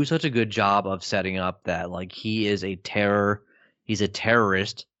they do such a good job of setting up that he is a terror. He's a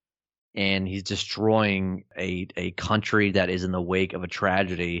terrorist, and he's destroying a country that is in the wake of a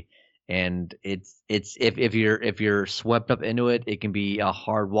tragedy. And it's if you're swept up into it, it can be a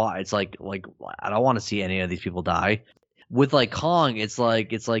hard watch. It's like I don't want to see any of these people die. With Kong, it's like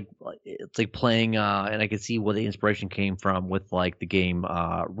playing and I can see where the inspiration came from with the game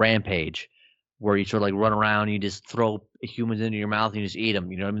Rampage, where you sort of run around, you just throw humans into your mouth and you just eat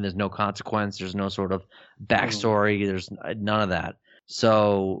them. You know what I mean? There's no consequence. There's no sort of backstory. There's none of that.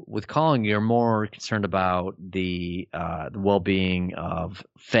 So with Kong, you're more concerned about the well-being of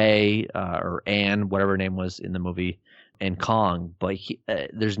Faye or Anne, whatever her name was in the movie, and Kong. But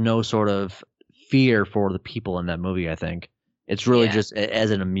there's no sort of fear for the people in that movie. I think it's really Yeah. just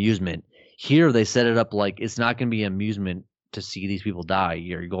as an amusement. Here they set it up like it's not going to be amusement to see these people die.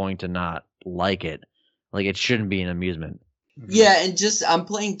 You're going to not like it. Like it shouldn't be an amusement. Yeah, and just I'm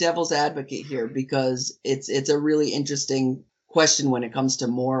playing devil's advocate here because it's a really interesting question when it comes to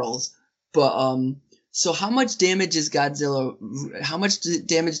morals. But so how much damage is Godzilla? How much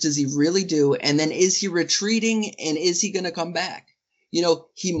damage does he really do? And then is he retreating? And is he going to come back? You know,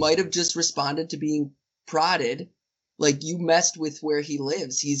 he might have just responded to being prodded. Like you messed with where he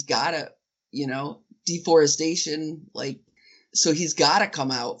lives. He's got to, you know, deforestation. Like, so he's got to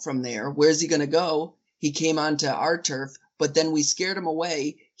come out from there. Where's he going to go? He came onto our turf, but then we scared him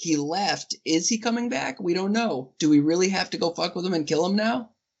away. He left. Is he coming back? We don't know. Do we really have to go fuck with him and kill him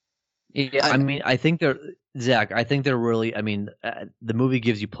now? Yeah, I mean, I think Zach, I think they're really, I mean, the movie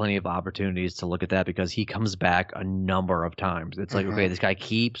gives you plenty of opportunities to look at that because he comes back a number of times. It's like, okay, this guy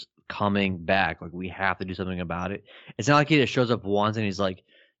keeps coming back. Like, we have to do something about it. It's not like he just shows up once and he's like,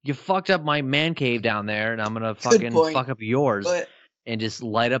 you fucked up my man cave down there and I'm going to fucking fuck up yours and just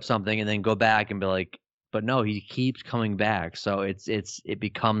light up something and then go back and be like, but no, he keeps coming back. So it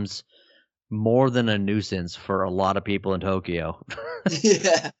becomes more than a nuisance for a lot of people in Tokyo.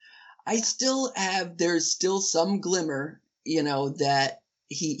 Yeah. There's still some glimmer, you know, that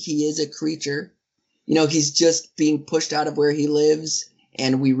he is a creature. You know, he's just being pushed out of where he lives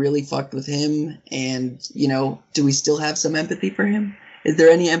and we really fucked with him. And, you know, do we still have some empathy for him? Is there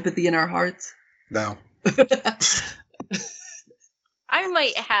any empathy in our hearts? No. I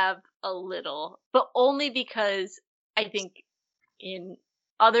might have a little, but only because I think in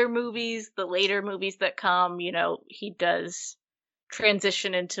other movies, the later movies that come, you know, he does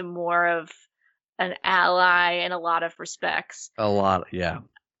transition into more of an ally in a lot of respects. A lot, yeah.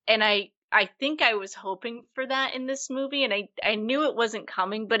 And I think I was hoping for that in this movie, and I knew it wasn't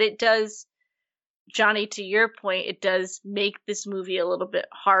coming, but it does, Johnny, to your point, it does make this movie a little bit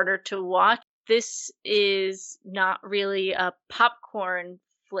harder to watch. This is not really a popcorn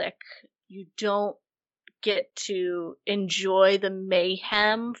flick. You don't get to enjoy the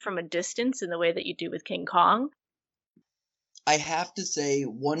mayhem from a distance in the way that you do with King Kong. I have to say,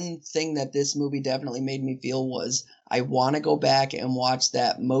 one thing that this movie definitely made me feel was I want to go back and watch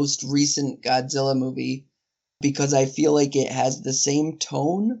that most recent Godzilla movie because I feel like it has the same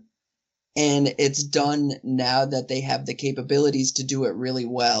tone and it's done now that they have the capabilities to do it really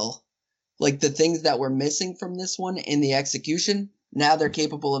well. Like the things that were missing from this one in the execution, now they're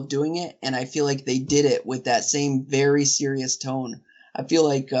capable of doing it, and I feel like they did it with that same very serious tone. I feel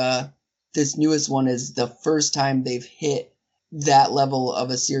like this newest one is the first time they've hit that level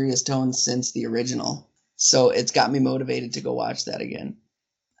of a serious tone since the original. So it's got me motivated to go watch that again.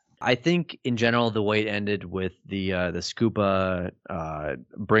 I think in general the way it ended with the scuba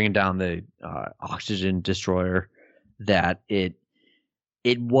bringing down the oxygen destroyer, that it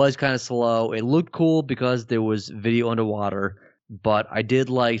was kind of slow. It looked cool because there was video underwater, but I did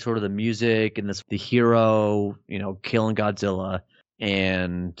like sort of the music and the hero, you know, killing Godzilla,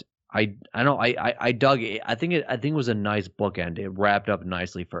 and I dug it. I think it was a nice bookend. It wrapped up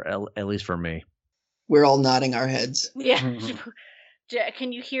nicely for at least for me. We're all nodding our heads. Yeah.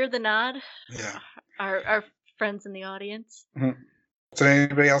 Can you hear the nod? Yeah. Our friends in the audience. So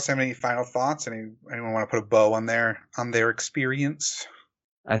anybody else have any final thoughts? Anyone want to put a bow on their experience?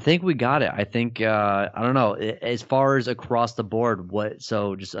 I think we got it. I think I don't know, as far as across the board,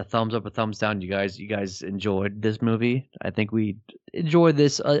 so just a thumbs up, a thumbs down. You guys enjoyed this movie? I think we enjoyed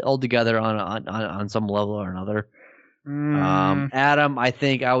this all together on some level or another. Adam, I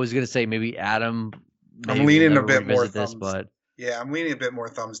think I was gonna say maybe Adam. I'm leaning a bit more thumbs. Yeah, I'm leaning a bit more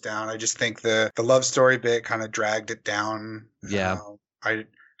thumbs down. I just think the love story bit kind of dragged it down. Yeah.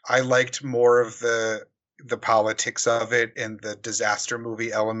 I liked more of the politics of it and the disaster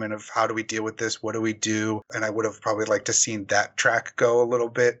movie element of how do we deal with this? What do we do? And I would have probably liked to seen that track go a little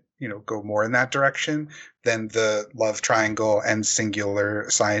bit, you know, go more in that direction than the love triangle and singular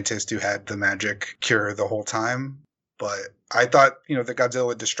scientist who had the magic cure the whole time. But I thought, you know, the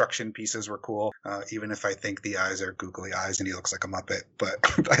Godzilla destruction pieces were cool, even if I think the eyes are googly eyes and he looks like a Muppet.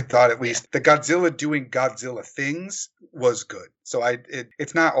 But I thought at least the Godzilla doing Godzilla things was good. So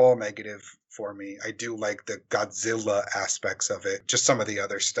it's not all negative for me. I do like the Godzilla aspects of it. Just some of the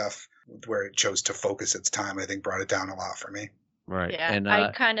other stuff where it chose to focus its time, I think brought it down a lot for me. Right. Yeah, And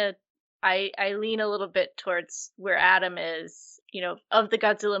I lean a little bit towards where Adam is. You know, of the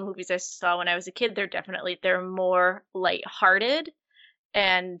Godzilla movies I saw when I was a kid, they're more lighthearted.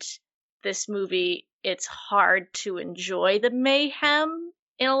 And this movie, it's hard to enjoy the mayhem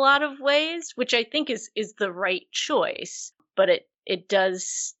in a lot of ways, which I think is the right choice, but it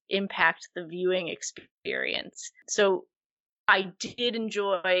does impact the viewing experience. So I did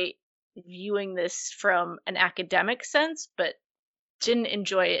enjoy viewing this from an academic sense, but didn't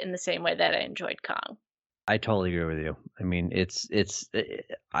enjoy it in the same way that I enjoyed Kong. I totally agree with you. I mean,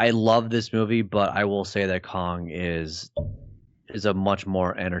 I love this movie, but I will say that Kong is a much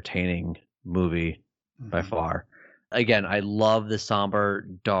more entertaining movie by far. Again, I love the somber,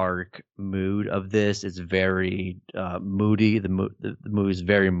 dark mood of this. It's very moody. The movie is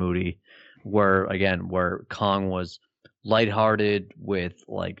very moody. Where Kong was lighthearted with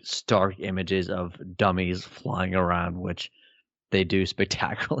like stark images of dummies flying around, which they do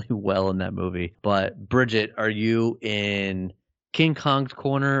spectacularly well in that movie. But Bridget, are you in King Kong's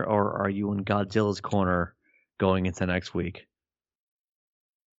corner or are you in Godzilla's corner going into next week?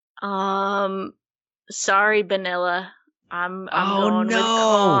 Sorry, Vanilla. I'm going with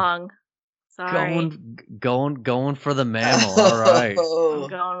Kong. Sorry. Going for the mammal. All right. I'm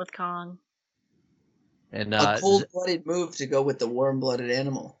going with Kong. And a cold-blooded move to go with the warm-blooded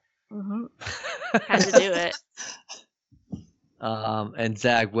animal. Mm-hmm. Had to do it. And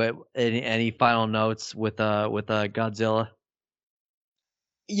Zach, any final notes with Godzilla?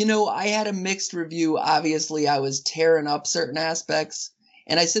 You know, I had a mixed review. Obviously, I was tearing up certain aspects.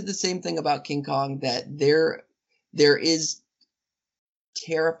 And I said the same thing about King Kong, that there is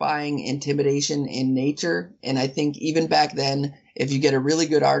terrifying intimidation in nature. And I think even back then, if you get a really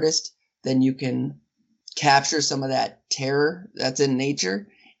good artist, then you can capture some of that terror that's in nature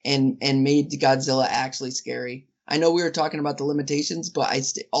and made Godzilla actually scary. I know we were talking about the limitations, but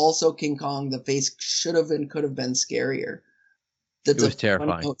also King Kong, the face should have and could have been scarier. It was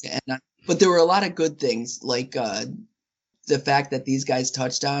terrifying. But there were a lot of good things, like the fact that these guys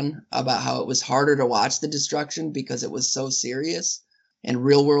touched on about how it was harder to watch the destruction because it was so serious and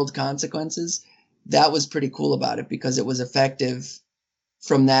real world consequences. That was pretty cool about it because it was effective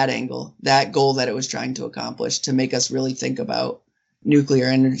from that angle, that goal that it was trying to accomplish, to make us really think about nuclear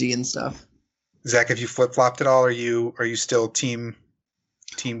energy and stuff. Zach, have you flip-flopped at all? Are you still team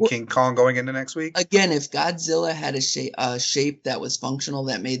King Kong going into next week? Again, if Godzilla had a shape that was functional,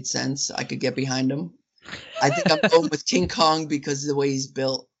 that made sense, I could get behind him. I think I'm going with King Kong because of the way he's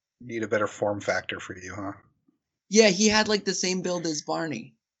built. Need a better form factor for you, huh? Yeah, he had like the same build as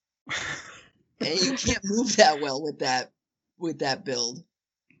Barney. And you can't move that well with that build.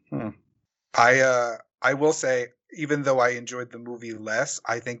 I will say, even though I enjoyed the movie less,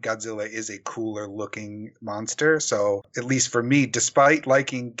 I think Godzilla is a cooler looking monster. So at least for me, despite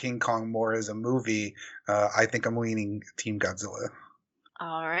liking King Kong more as a movie, I think I'm leaning Team Godzilla.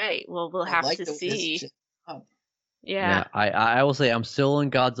 All right. Well, we'll have to see. Yeah. I will say I'm still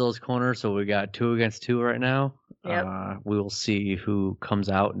in Godzilla's corner, so we got 2 against 2 right now. Yep. We will see who comes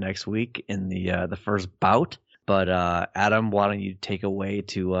out next week in the first bout. But Adam, why don't you take away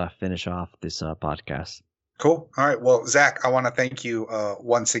to finish off this podcast? Cool. All right. Well, Zach, I want to thank you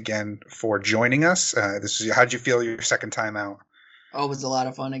once again for joining us. How did you feel your second time out? Oh, it was a lot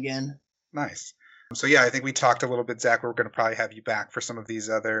of fun again. Nice. So yeah, I think we talked a little bit, Zach. We're going to probably have you back for some of these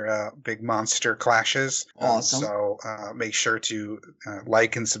other big monster clashes. Awesome. So make sure to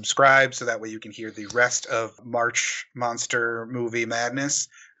like and subscribe so that way you can hear the rest of March Monster Movie Madness.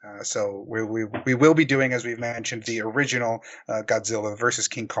 So we will be doing, as we've mentioned, the original Godzilla versus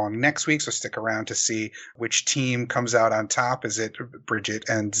King Kong next week. So stick around to see which team comes out on top. Is it Bridget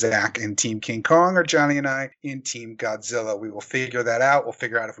and Zach in Team King Kong, or Johnny and I in Team Godzilla? We will figure that out. We'll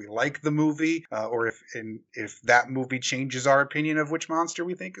figure out if we like the movie or if that movie changes our opinion of which monster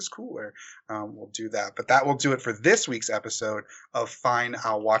we think is cooler. We'll do that. But that will do it for this week's episode of Fine,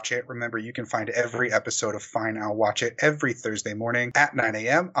 I'll Watch It. Remember, you can find every episode of Fine, I'll Watch It every Thursday morning at 9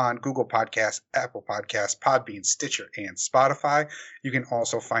 a.m. on Google Podcasts, Apple Podcasts, Podbean, Stitcher, and Spotify. You can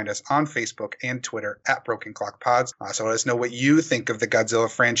also find us on Facebook and Twitter at Broken Clock Pods. So let us know what you think of the Godzilla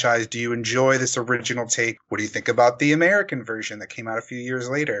franchise. Do you enjoy this original take? What do you think about the American version that came out a few years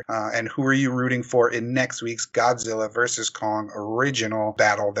later? And who are you rooting for in next week's Godzilla versus Kong original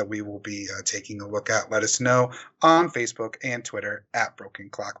battle that we will be taking a look at? Let us know on Facebook and Twitter at Broken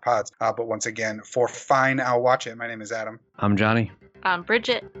Clock Pods. But once again, for Fine, I'll Watch It. My name is Adam. I'm Johnny. I'm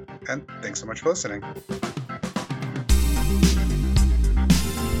Bridget. And thanks so much for listening.